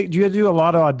to do a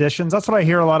lot of auditions? That's what I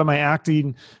hear a lot of my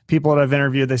acting people that I've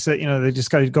interviewed. They say, you know, they just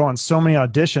got to go on so many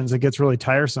auditions. It gets really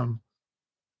tiresome.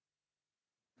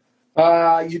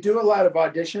 You do a lot of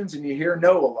auditions and you hear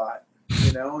no a lot,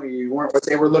 you know, you weren't what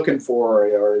they were looking for,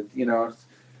 or, you know,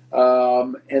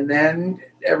 and then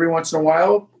every once in a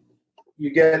while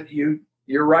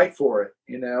you're right for it,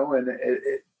 you know, and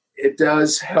it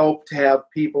does help to have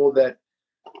people that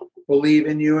believe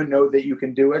in you and know that you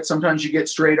can do it. Sometimes you get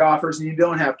straight offers and you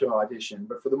don't have to audition,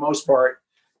 but for the most part,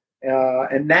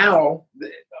 and now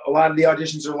a lot of the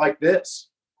auditions are like this,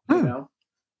 you know,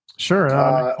 sure,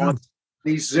 on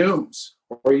these Zooms,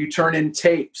 or you turn in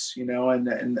tapes, you know,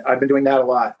 and I've been doing that a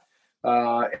lot.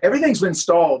 Everything's been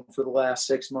stalled for the last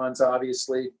 6 months,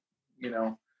 obviously, you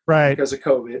know, right, because of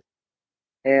COVID,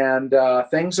 and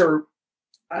things are.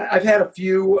 I've had a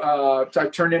few,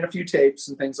 I've turned in a few tapes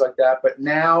and things like that, but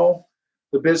now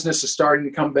the business is starting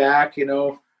to come back. You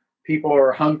know, people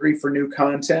are hungry for new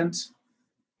content.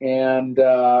 And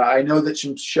I know that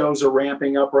some shows are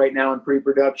ramping up right now in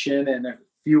pre-production, and a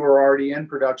few are already in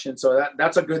production. So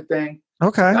that's a good thing.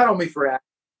 Okay. Not only for actors,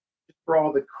 for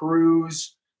all the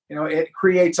crews, you know, it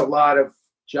creates a lot of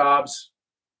jobs,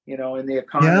 you know, in the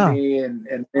economy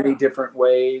and many different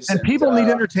ways. And people need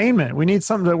entertainment. We need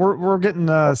something we're getting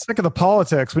sick of the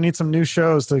politics. We need some new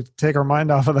shows to take our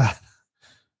mind off of that.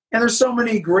 And there's so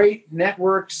many great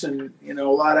networks and, you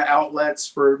know, a lot of outlets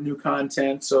for new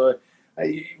content. So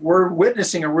we're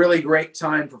witnessing a really great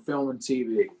time for film and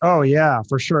TV. Oh yeah,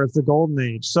 for sure. It's the golden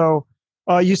age. So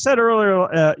you said earlier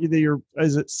that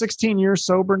is it 16 years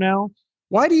sober now?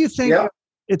 Why do you think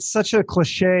it's such a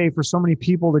cliche for so many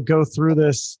people to go through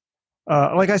this?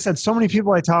 Like I said, so many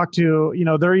people I talk to, you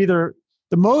know, they're either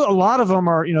a lot of them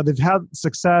are, you know, they've had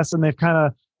success and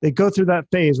they go through that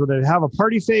phase where they have a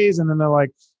party phase and then they're like,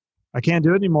 I can't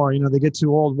do it anymore. You know, they get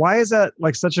too old. Why is that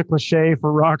like such a cliche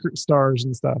for rock stars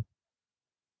and stuff?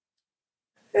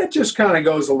 It just kind of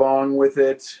goes along with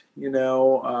it. You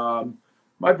know,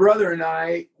 my brother and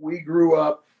I, we grew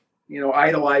up, you know,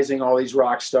 idolizing all these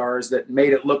rock stars that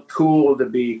made it look cool to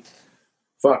be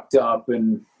fucked up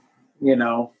and, you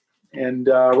know, and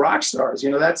rock stars,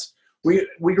 you know,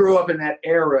 we grew up in that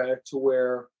era to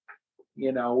where,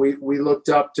 you know, we looked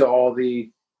up to all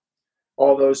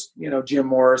those, you know, Jim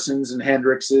Morrisons and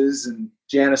Hendrixes and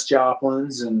Janis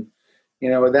Joplins, and, you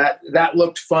know, that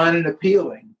looked fun and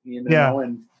appealing, you know,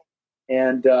 and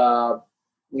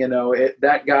you know,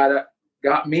 that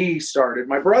got me started.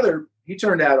 My brother, he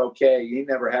turned out okay. He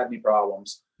never had any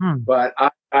problems, but I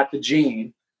got the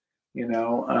gene, you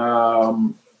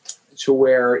know, to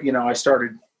where, you know, I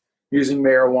started using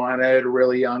marijuana at a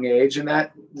really young age, and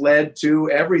that led to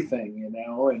everything, you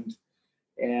know,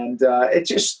 and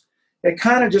it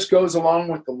kind of just goes along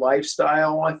with the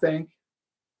lifestyle, I think,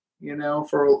 you know,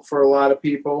 for a lot of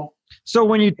people. So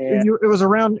when it was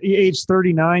around age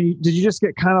 39, did you just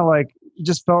get kind of like, you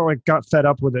just felt like got fed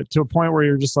up with it to a point where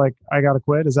you're just like, I got to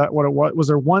quit? Is that what it was? Was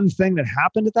there one thing that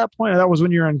happened at that point? That was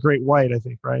when you were in Great White, I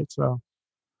think, right? So.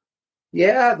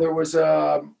 Yeah, there was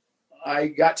I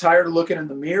got tired of looking in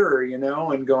the mirror, you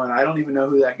know, and going, I don't even know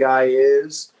who that guy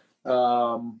is.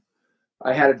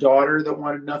 I had a daughter that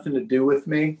wanted nothing to do with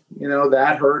me. You know,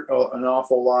 that hurt an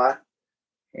awful lot.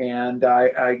 And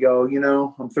I go, you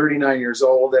know, I'm 39 years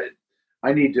old.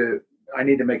 I need to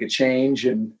make a change.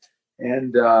 And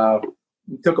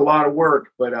It took a lot of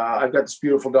work, but I've got this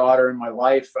beautiful daughter in my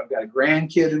life. I've got a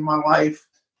grandkid in my life,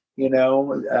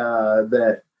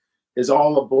 that is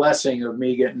all a blessing of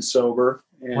me getting sober.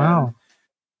 Wow.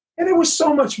 And it was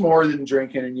so much more than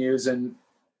drinking and using,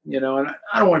 and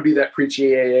I don't want to be that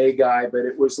preachy AA guy, but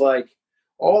it was like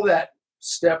all that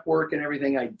step work and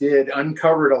everything I did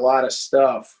uncovered a lot of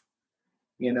stuff,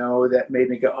 that made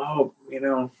me go, oh,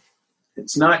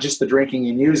 it's not just the drinking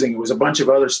and using. It was a bunch of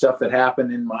other stuff that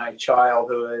happened in my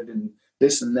childhood and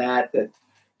this and that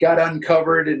got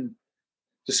uncovered and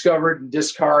discovered and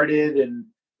discarded and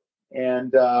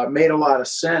made a lot of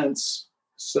sense.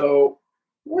 So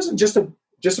it wasn't just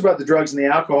about the drugs and the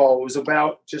alcohol. It was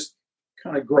about just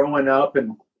kind of growing up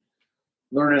and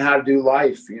learning how to do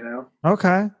life,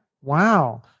 Okay.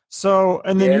 Wow. So,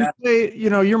 and then you say,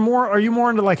 are you more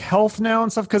into like health now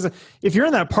and stuff? Because if you're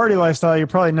in that party lifestyle, you're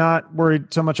probably not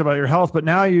worried so much about your health, but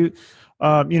now I don't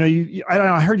know,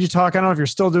 I heard you talk, I don't know if you're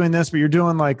still doing this, but you're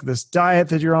doing like this diet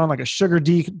that you're on, like a sugar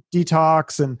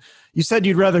detox. And you said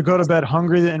you'd rather go to bed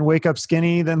hungry and wake up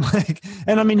skinny than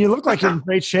and I mean, you look like you're in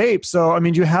great shape. So, I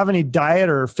mean, do you have any diet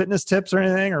or fitness tips or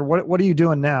anything, or what are you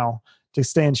doing now to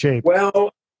stay in shape?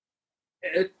 Well,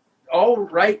 all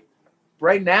right.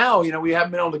 Right now, we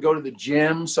haven't been able to go to the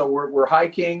gym, so we're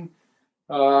hiking,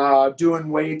 doing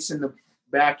weights in the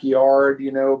backyard,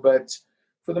 but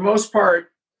for the most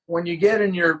part, when you get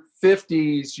in your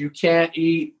 50s, you can't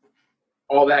eat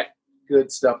all that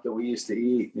good stuff that we used to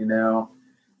eat,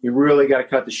 You really got to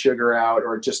cut the sugar out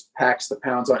or it just packs the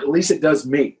pounds on. At least it does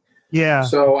me. Yeah.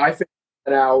 So I figured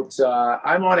that out.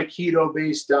 I'm on a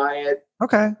keto-based diet.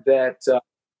 Okay. That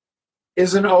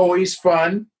isn't always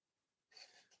fun.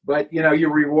 But, you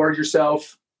reward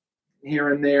yourself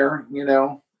here and there,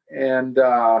 and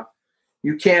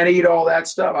you can't eat all that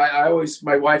stuff.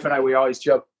 My wife and I, we always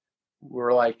joke.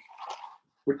 We're like,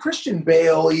 would Christian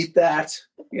Bale eat that?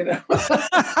 Yeah. And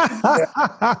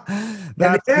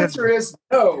the answer is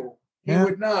no, he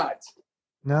would not.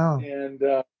 No. And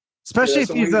especially if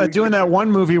he's doing that one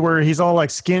movie where he's all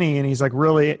like skinny and he's like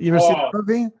really, you ever seen that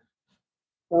movie?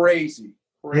 Crazy.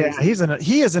 Yeah,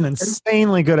 he is an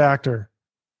insanely good actor.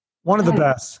 One of the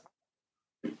best.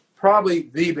 Probably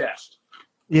the best.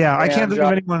 Yeah, I can't think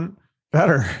of anyone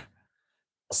better.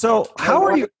 So how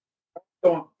are you?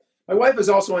 My wife is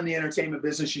also in the entertainment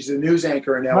business. She's a news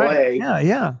anchor in LA. Right.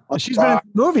 Yeah. She's been in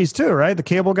movies too, right? The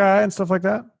Cable Guy and stuff like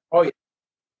that. Oh yeah.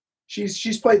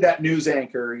 She's played that news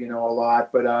anchor, a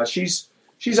lot, but she's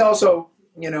also,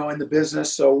 in the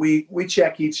business. So we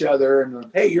check each other and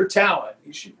hey, you're talent.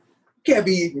 You can't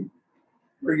be eating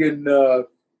friggin'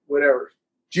 whatever.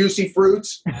 Juicy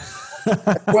fruits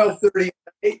at 12:30,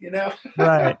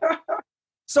 Right.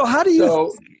 So how do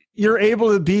you you're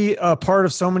able to be a part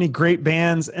of so many great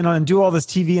bands and do all this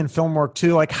TV and film work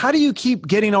too? Like, how do you keep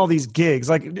getting all these gigs?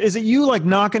 Like, is it you like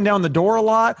knocking down the door a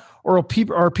lot, or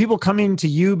are people coming to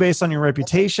you based on your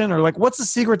reputation, or like, what's the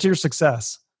secret to your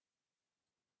success?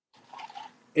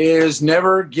 Is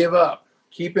never give up,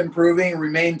 keep improving,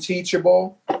 remain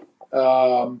teachable.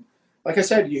 Like I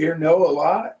said, you hear no a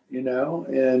lot,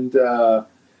 and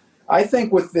I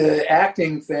think with the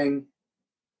acting thing,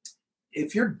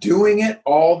 if you're doing it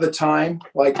all the time,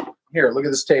 like here, look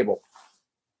at this table.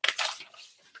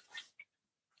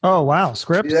 Oh, wow.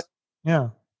 Scripts?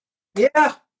 Yeah.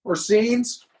 Yeah. Or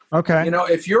scenes. Okay.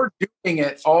 If you're doing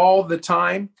it all the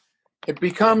time, it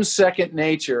becomes second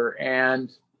nature. And,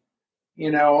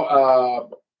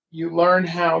 you learn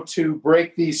how to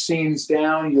break these scenes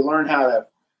down. You learn how to,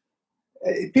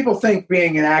 people think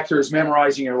being an actor is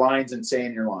memorizing your lines and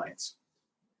saying your lines.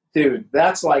 Dude,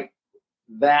 that's like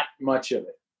that much of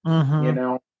it.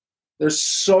 Mm-hmm. There's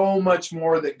so much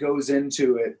more that goes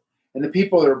into it. And the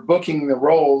people that are booking the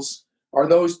roles are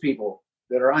those people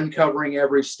that are uncovering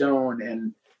every stone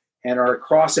and are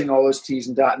crossing all those T's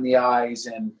and dotting the I's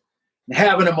and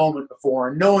having a moment before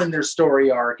and knowing their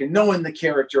story arc and knowing the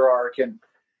character arc and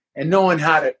knowing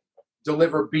how to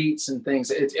deliver beats and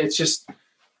things. It's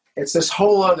this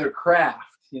whole other craft,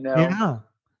 Yeah.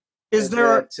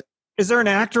 Is there an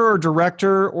actor or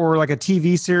director or like a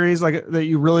TV series like that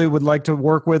you really would like to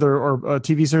work with, or a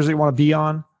TV series that you want to be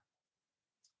on?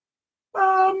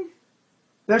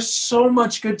 There's so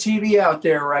much good TV out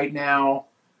there right now.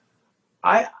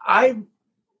 I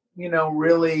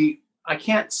really, I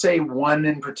can't say one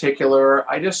in particular.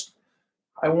 I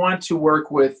want to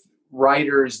work with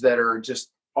writers that are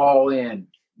just all in,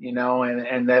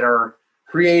 and that are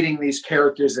creating these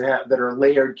characters that are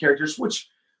layered characters, which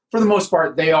for the most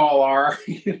part they all are.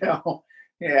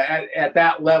 At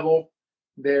that level,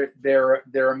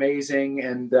 they're amazing,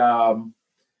 and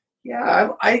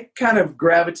Yeah, I kind of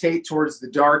gravitate towards the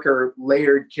darker,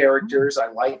 layered characters.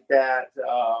 I like that.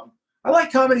 I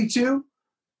like comedy too,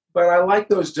 but I like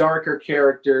those darker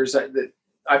characters.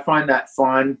 I find that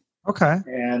fun. Okay.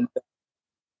 And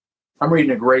I'm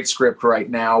reading a great script right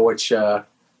now, which the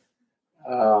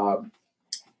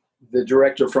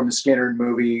director from the Skinner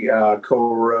movie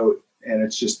co-wrote, and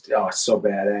it's just it's so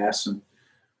badass. And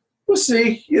we'll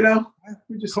see.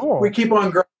 We keep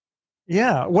on growing.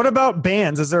 Yeah. What about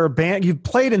bands? Is there a band you've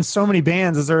played in so many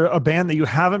bands? Is there a band that you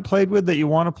haven't played with that you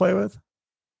want to play with?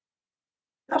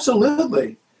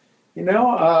 Absolutely.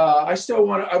 I still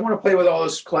want to play with all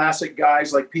those classic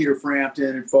guys like Peter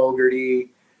Frampton and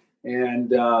Fogerty.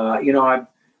 And,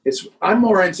 I'm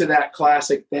more into that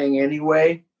classic thing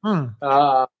anyway.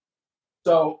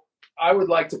 So I would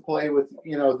like to play with,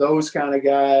 those kind of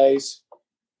guys.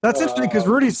 That's interesting because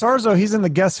Rudy Sarzo, he's in the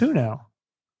Guess Who now.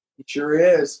 He sure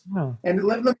is. Yeah. And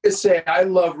let me just say, I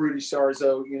love Rudy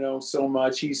Sarzo, so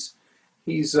much. He's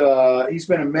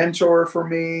been a mentor for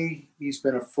me. He's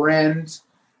been a friend.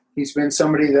 He's been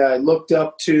somebody that I looked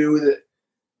up to,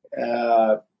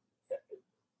 that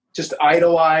just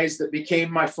idolized, that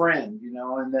became my friend,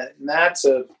 and that's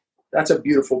a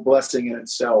beautiful blessing in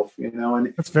itself,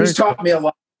 and he's taught me a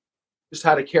lot, just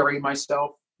how to carry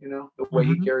myself, the way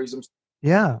he carries himself.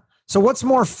 Yeah. So what's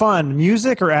more fun,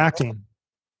 music or acting?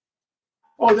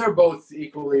 Oh, they're both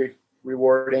equally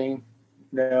rewarding.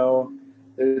 They're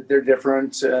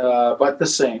different, but the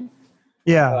same.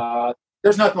 Yeah.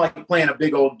 There's nothing like playing a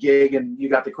big old gig and you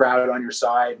got the crowd on your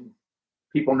side and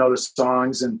people know the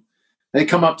songs and they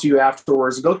come up to you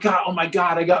afterwards and go, God, oh my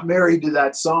God, I got married to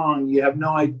that song. You have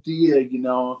no idea,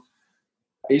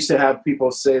 I used to have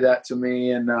people say that to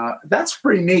me, and that's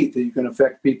pretty neat that you can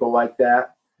affect people like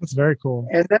that. That's very cool.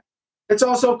 And it's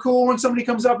also cool when somebody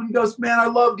comes up and goes, man, I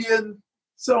loved you, and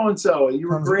so. You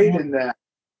were great in that.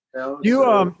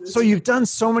 So you've done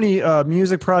so many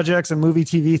music projects and movie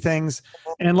TV things,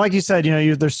 and like you said,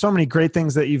 there's so many great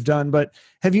things that you've done. But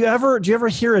do you ever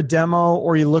hear a demo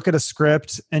or you look at a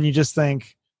script and you just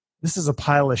think this is a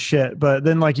pile of shit, but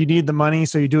then like you need the money,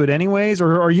 so you do it anyways?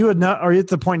 Or are you at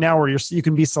the point now where you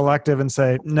can be selective and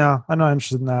say, no, I'm not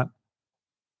interested in that?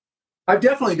 I've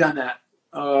definitely done that.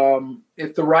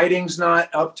 If the writing's not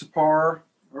up to par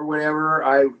or whatever,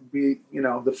 I would be,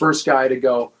 the first guy to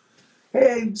go,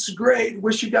 hey, it's great.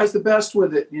 Wish you guys the best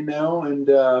with it, and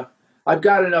I've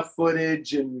got enough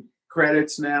footage and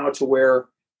credits now to where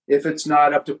if it's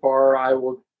not up to par, I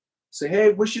will say,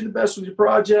 hey, wish you the best with your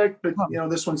project, but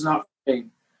this one's not for me.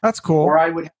 That's cool. Or I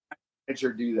would have a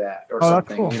manager do that or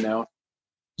something, cool. Do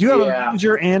you have a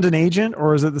manager and an agent,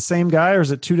 or is it the same guy, or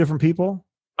is it two different people?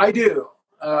 I do.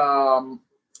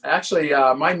 Actually,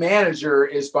 my manager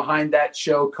is behind that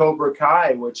show Cobra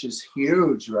Kai, which is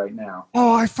huge right now.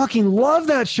 Oh, I fucking love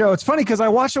that show. It's funny because I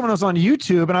watched it when I was on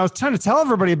YouTube and I was trying to tell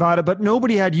everybody about it, but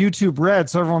nobody had YouTube Red.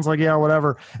 So everyone's like, yeah,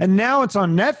 whatever. And now it's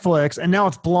on Netflix and now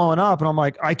it's blowing up. And I'm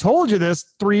like, I told you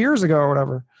this 3 years ago or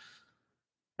whatever.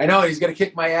 I know he's going to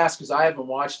kick my ass because I haven't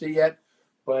watched it yet,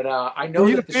 but I know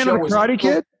that the show was Karate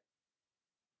Kid?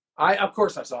 Of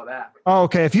course I saw that. Oh,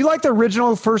 okay. If you like the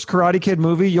original first Karate Kid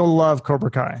movie, you'll love Cobra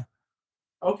Kai.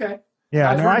 Okay. Yeah,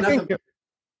 I think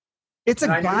it's a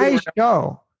guy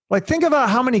show. Like, think about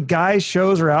how many guys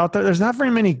shows are out there. There's not very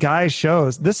many guys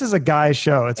shows. This is a guy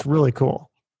show. It's really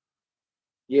cool.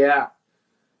 Yeah.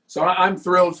 So I'm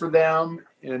thrilled for them.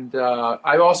 And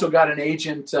I've also got an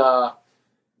agent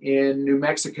in New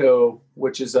Mexico,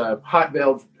 which is a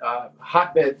hotbed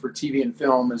for TV and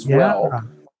film as well.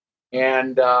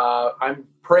 And I'm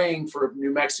praying for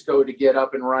New Mexico to get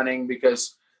up and running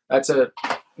because that's a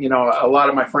lot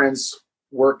of my friends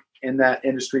work in that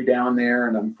industry down there,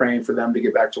 and I'm praying for them to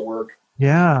get back to work.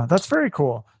 Yeah, that's very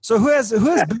cool. So who has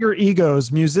bigger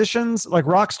egos, musicians like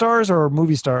rock stars or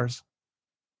movie stars?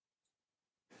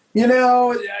 Here's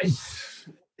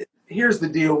the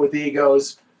deal with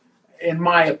egos, in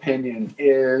my opinion,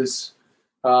 is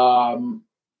the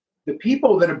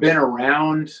people that have been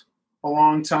around a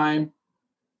long time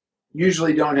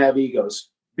usually don't have egos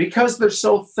because they're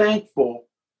so thankful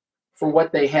for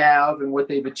what they have and what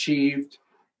they've achieved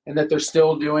and that they're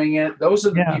still doing it. Those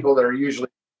are the people that are usually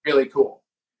really cool.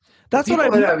 That's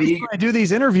what when I do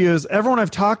these interviews. Everyone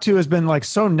I've talked to has been like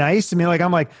so nice to me. Like,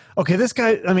 I'm like, okay, this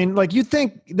guy, I mean, like, you'd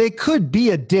think they could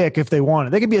be a dick if they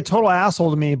wanted. They could be a total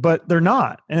asshole to me, but they're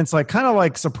not. And it's like kind of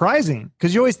like surprising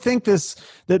because you always think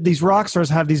that these rock stars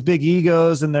have these big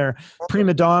egos and they're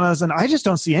prima donnas. And I just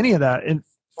don't see any of that. And,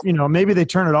 maybe they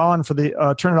turn it off for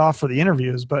the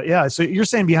interviews, but yeah. So you're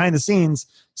saying behind the scenes,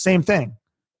 same thing.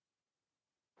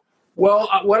 Well,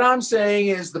 what I'm saying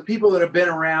is the people that have been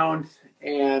around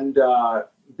and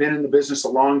been in the business a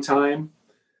long time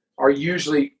are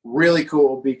usually really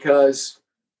cool, because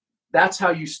that's how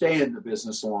you stay in the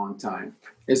business a long time,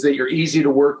 is that you're easy to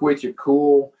work with, you're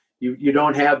cool, you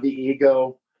don't have the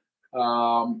ego.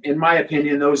 In my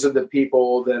opinion, those are the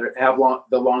people that have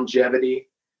the longevity.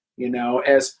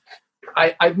 As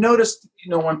I've noticed,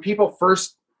 when people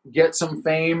first get some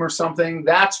fame or something,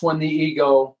 that's when the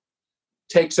ego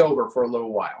takes over for a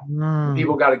little while.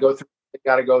 People got to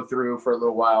go through for a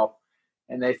little while,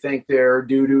 and they think their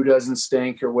doo-doo doesn't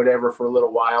stink or whatever for a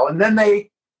little while. And then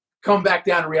they come back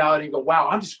down to reality and go, wow,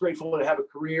 I'm just grateful to have a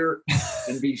career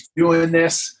and be doing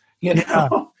this, Yeah.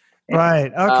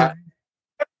 Right. Okay.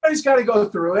 Everybody's got to go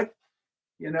through it,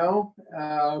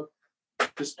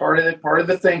 just part of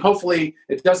the thing. Hopefully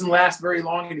it doesn't last very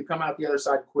long and you come out the other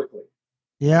side quickly.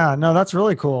 Yeah, no, that's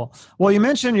really cool. Well, you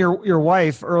mentioned your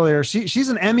wife earlier. She's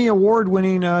an Emmy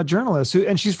award-winning journalist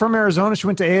and she's from Arizona. She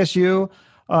went to ASU,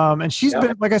 and she's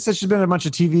been, like I said, she's been in a bunch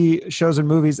of TV shows and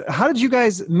movies. How did you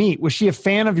guys meet? Was she a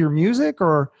fan of your music,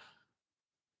 or?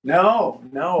 No.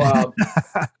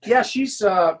 Yeah, she's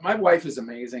my wife is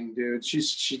amazing, dude.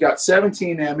 She got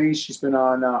 17 Emmys. She's been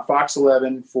on Fox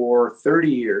 11 for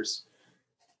 30 years,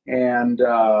 and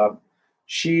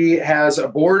she has a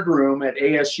boardroom at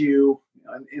ASU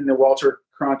in the Walter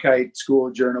Cronkite School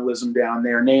of Journalism down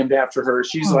there, named after her.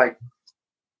 She's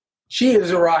she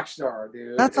is a rock star,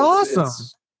 dude. That's awesome.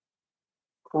 It's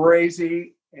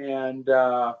crazy. And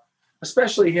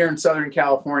especially here in Southern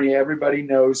California, everybody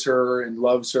knows her and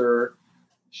loves her.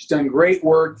 She's done great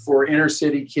work for inner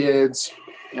city kids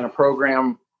in a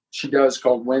program she does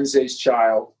called Wednesday's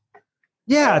Child.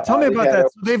 Yeah, tell me about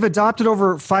that. So they've adopted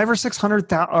over 500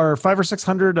 or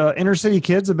 600 inner city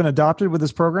kids have been adopted with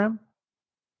this program.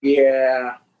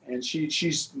 Yeah, and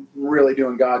she's really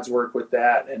doing God's work with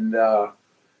that, and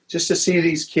just to see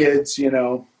these kids,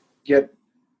 get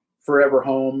forever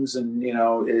homes, and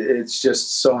it's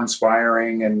just so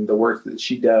inspiring, and the work that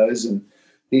she does, and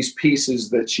these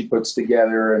pieces that she puts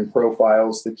together and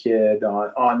profiles the kid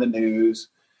on the news.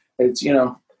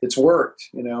 It's worked,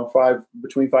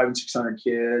 between 500 and 600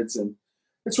 kids, and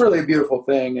it's really a beautiful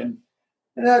thing. And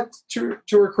that, to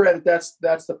her credit, that's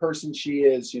the person she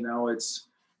is.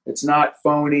 It's not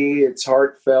phony, it's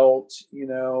heartfelt,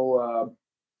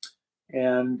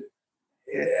 and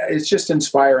it's just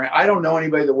inspiring. I don't know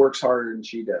anybody that works harder than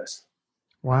she does.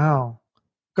 Wow.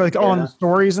 Like on the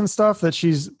stories and stuff that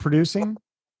she's producing?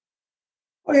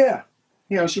 Oh, yeah.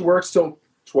 She works till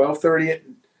 12:30.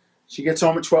 She gets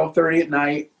home at 12:30 at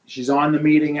night. She's on the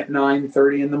meeting at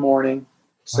 9:30 in the morning,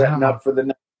 setting up for the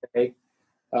next day.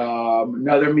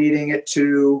 Another meeting at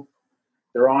 2.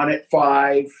 They're on at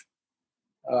 5.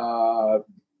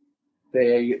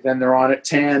 Then they're on at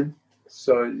 10.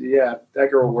 So yeah,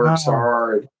 that girl works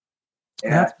hard. Yeah.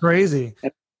 That's crazy.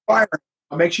 And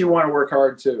it makes you want to work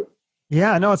hard too.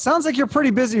 Yeah, no, it sounds like you're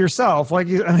pretty busy yourself. Like,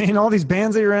 all these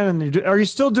bands that you're in, and are you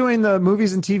still doing the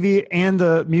movies and TV and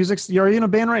the music? Are you in a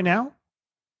band right now?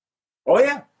 Oh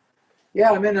yeah.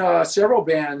 Yeah, I'm in several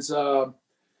bands. Well,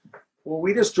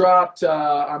 we just dropped,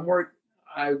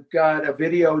 I've got a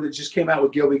video that just came out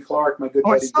with Gilby Clark, my good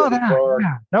buddy Gilby Clark.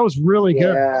 Yeah, that was really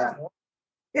good.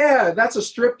 Yeah, that's a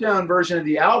stripped down version of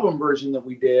the album version that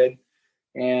we did.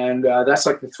 And that's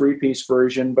like the 3-piece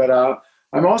version. But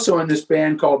I'm also in this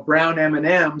band called Brown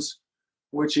M&Ms,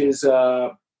 which is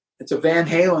it's a Van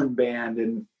Halen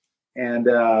band, and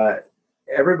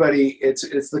everybody,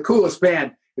 it's the coolest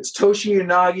band. It's Toshi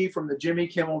Yanagi from the Jimmy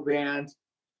Kimmel Band.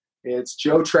 It's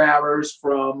Joe Travers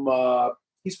from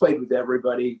he's played with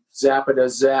everybody. Zappa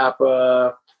does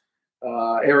Zappa,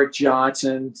 Eric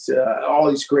Johnson, all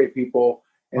these great people.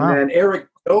 And then Eric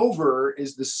Dover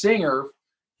is the singer.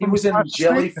 He was in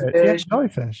Jellyfish.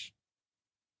 Jellyfish.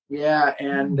 Yeah,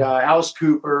 and Alice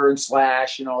Cooper and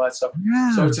Slash and all that stuff.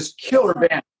 Yeah. So it's this killer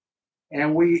band.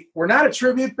 And we're not a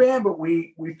tribute band, but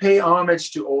we pay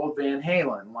homage to old Van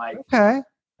Halen. Like,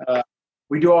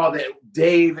 we do all the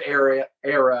Dave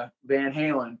era Van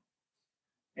Halen.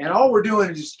 And all we're doing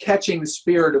is just catching the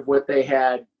spirit of what they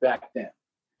had back then.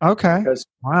 Okay. Because,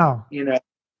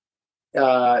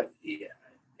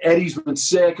 Eddie's been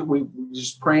sick, and we're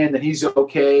just praying that he's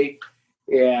okay.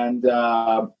 And,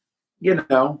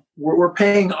 we're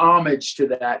paying homage to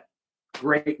that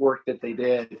great work that they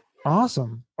did.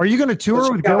 Awesome. Are you going to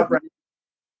tour with Gilby?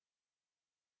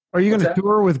 Are you going to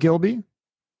tour with Gilby?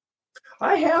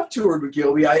 I have toured with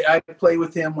Gilby. I play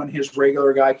with him when his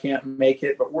regular guy can't make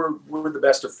it, but we're the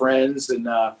best of friends. And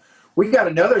we got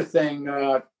another thing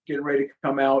getting ready to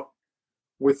come out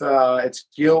with it's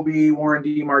Gilby, Warren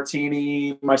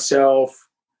DeMartini, myself,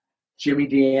 Jimmy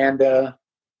DeAnda.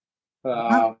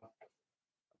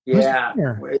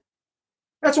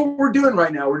 that's what we're doing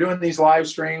right now. We're doing these live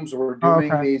streams. We're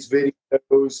doing these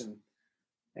videos,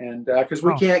 and because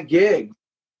we can't gig.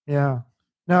 Yeah.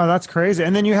 No, that's crazy.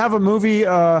 And then you have a movie.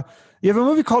 You have a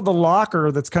movie called The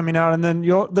Locker that's coming out, and then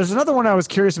there's another one I was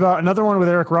curious about. Another one with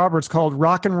Eric Roberts called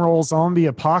Rock and Roll Zombie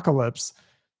Apocalypse.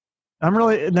 And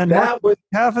then Mark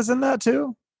Metcalf is in that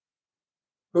too.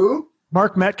 Who?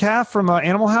 Mark Metcalf from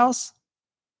Animal House.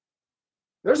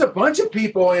 There's a bunch of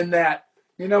people in that.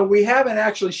 We haven't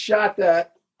actually shot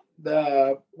that.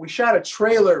 We shot a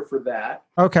trailer for that.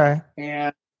 Okay.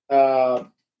 And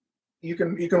you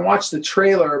can watch the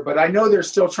trailer, but I know they're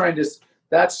still trying to.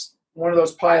 That's one of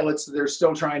those pilots that they're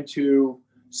still trying to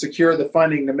secure the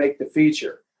funding to make the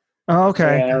feature. Oh,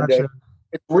 okay. And gotcha.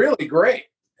 It's really great.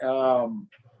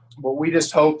 But we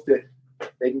just hope that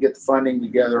they can get the funding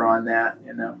together on that.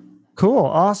 Cool.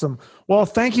 Awesome. Well,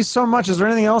 thank you so much. Is there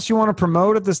anything else you want to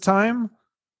promote at this time?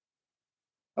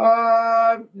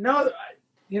 No.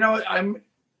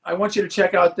 I want you to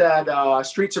check out that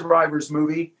Street Survivors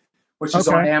movie, which is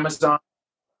on Amazon,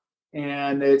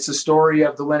 and it's a story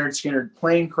of the Leonard Skinner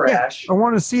plane crash. Yeah, I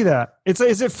want to see that.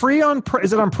 Is it free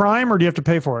is it on Prime, or do you have to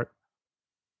pay for it?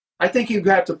 I think you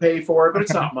have to pay for it, but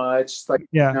it's not much. It's like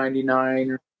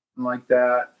 $99 or something like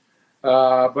that.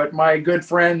 But my good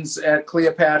friends at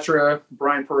Cleopatra,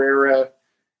 Brian Pereira,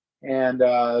 and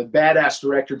badass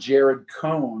director Jared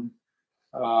Cohn,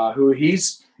 who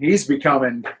he's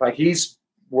becoming, like, he's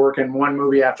working one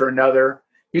movie after another.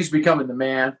 He's becoming the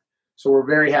man. So we're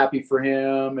very happy for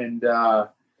him. And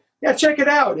check it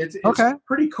out. It's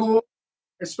pretty cool,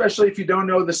 especially if you don't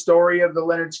know the story of the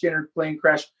Leonard Skinner plane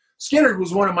crash. Skinner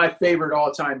was one of my favorite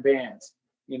all-time bands,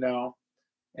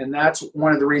 and that's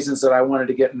one of the reasons that I wanted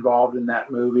to get involved in that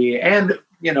movie. And,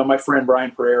 my friend Brian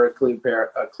Pereira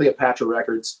at Cleopatra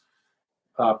Records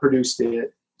produced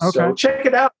it. Okay. So check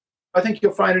it out. I think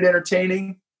you'll find it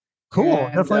entertaining. Cool.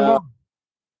 And, definitely will.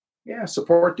 Yeah,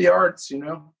 support the arts,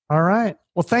 All right.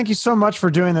 Well, thank you so much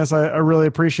for doing this. I really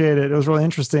appreciate it. It was really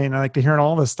interesting. I like to hear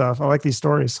all this stuff. I like these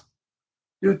stories.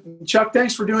 Dude, Chuck,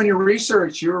 thanks for doing your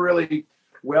research. You were really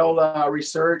well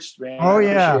researched, man. Oh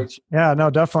yeah, yeah, no,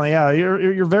 definitely, yeah.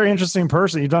 You're a very interesting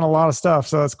person. You've done a lot of stuff,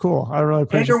 so it's cool. I really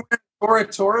appreciate. And you're wearing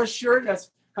a Taurus shirt. That's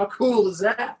how cool is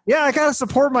that? Yeah, I gotta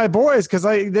support my boys because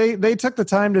they took the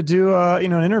time to do an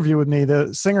interview with me,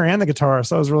 the singer and the guitarist.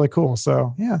 So that was really cool.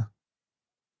 So yeah.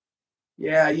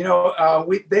 Yeah,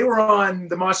 they were on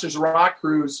the Monsters Rock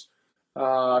cruise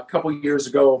a couple years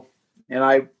ago, and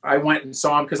I went and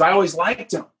saw them because I always liked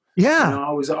them. Yeah,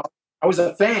 I was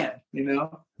a fan,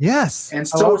 Yes. And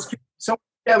so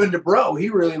Kevin DeBro, he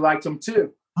really liked him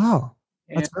too. Oh,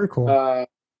 that's very cool.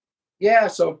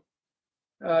 So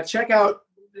check out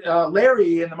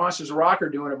Larry and the Monsters of Rock are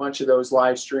doing a bunch of those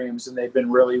live streams, and they've been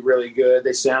really, really good.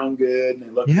 They sound good, and they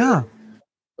look good.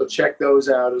 So check those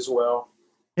out as well.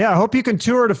 Yeah, I hope you can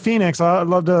tour to Phoenix. I'd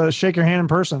love to shake your hand in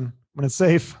person when it's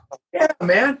safe. Yeah,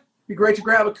 man. It'd be great to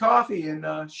grab a coffee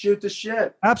and shoot the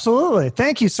shit. Absolutely.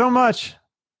 Thank you so much.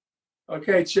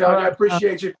 Okay, Chuck, I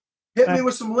appreciate you. Hit me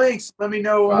with some links. Let me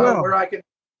know where I can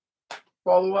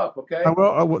follow up, okay?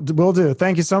 I will do.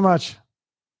 Thank you so much.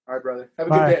 All right, brother. Have a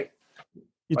good day.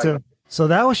 You too. So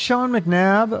that was Sean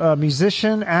McNabb, a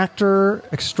musician, actor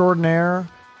extraordinaire.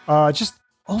 Just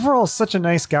overall such a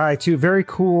nice guy, too. Very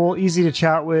cool, easy to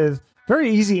chat with.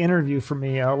 Very easy interview for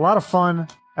me. A lot of fun,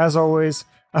 as always.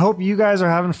 I hope you guys are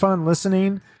having fun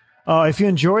listening. If you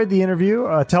enjoyed the interview,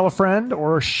 tell a friend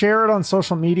or share it on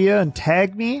social media and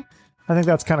tag me. I think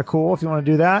that's kind of cool if you want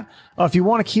to do that. If you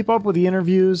want to keep up with the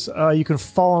interviews, you can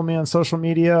follow me on social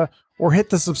media or hit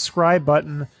the subscribe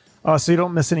button so you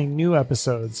don't miss any new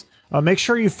episodes. Make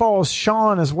sure you follow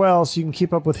Sean as well so you can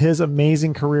keep up with his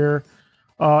amazing career.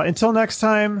 Until next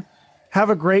time, have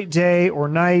a great day or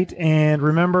night, and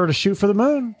remember to shoot for the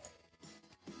moon.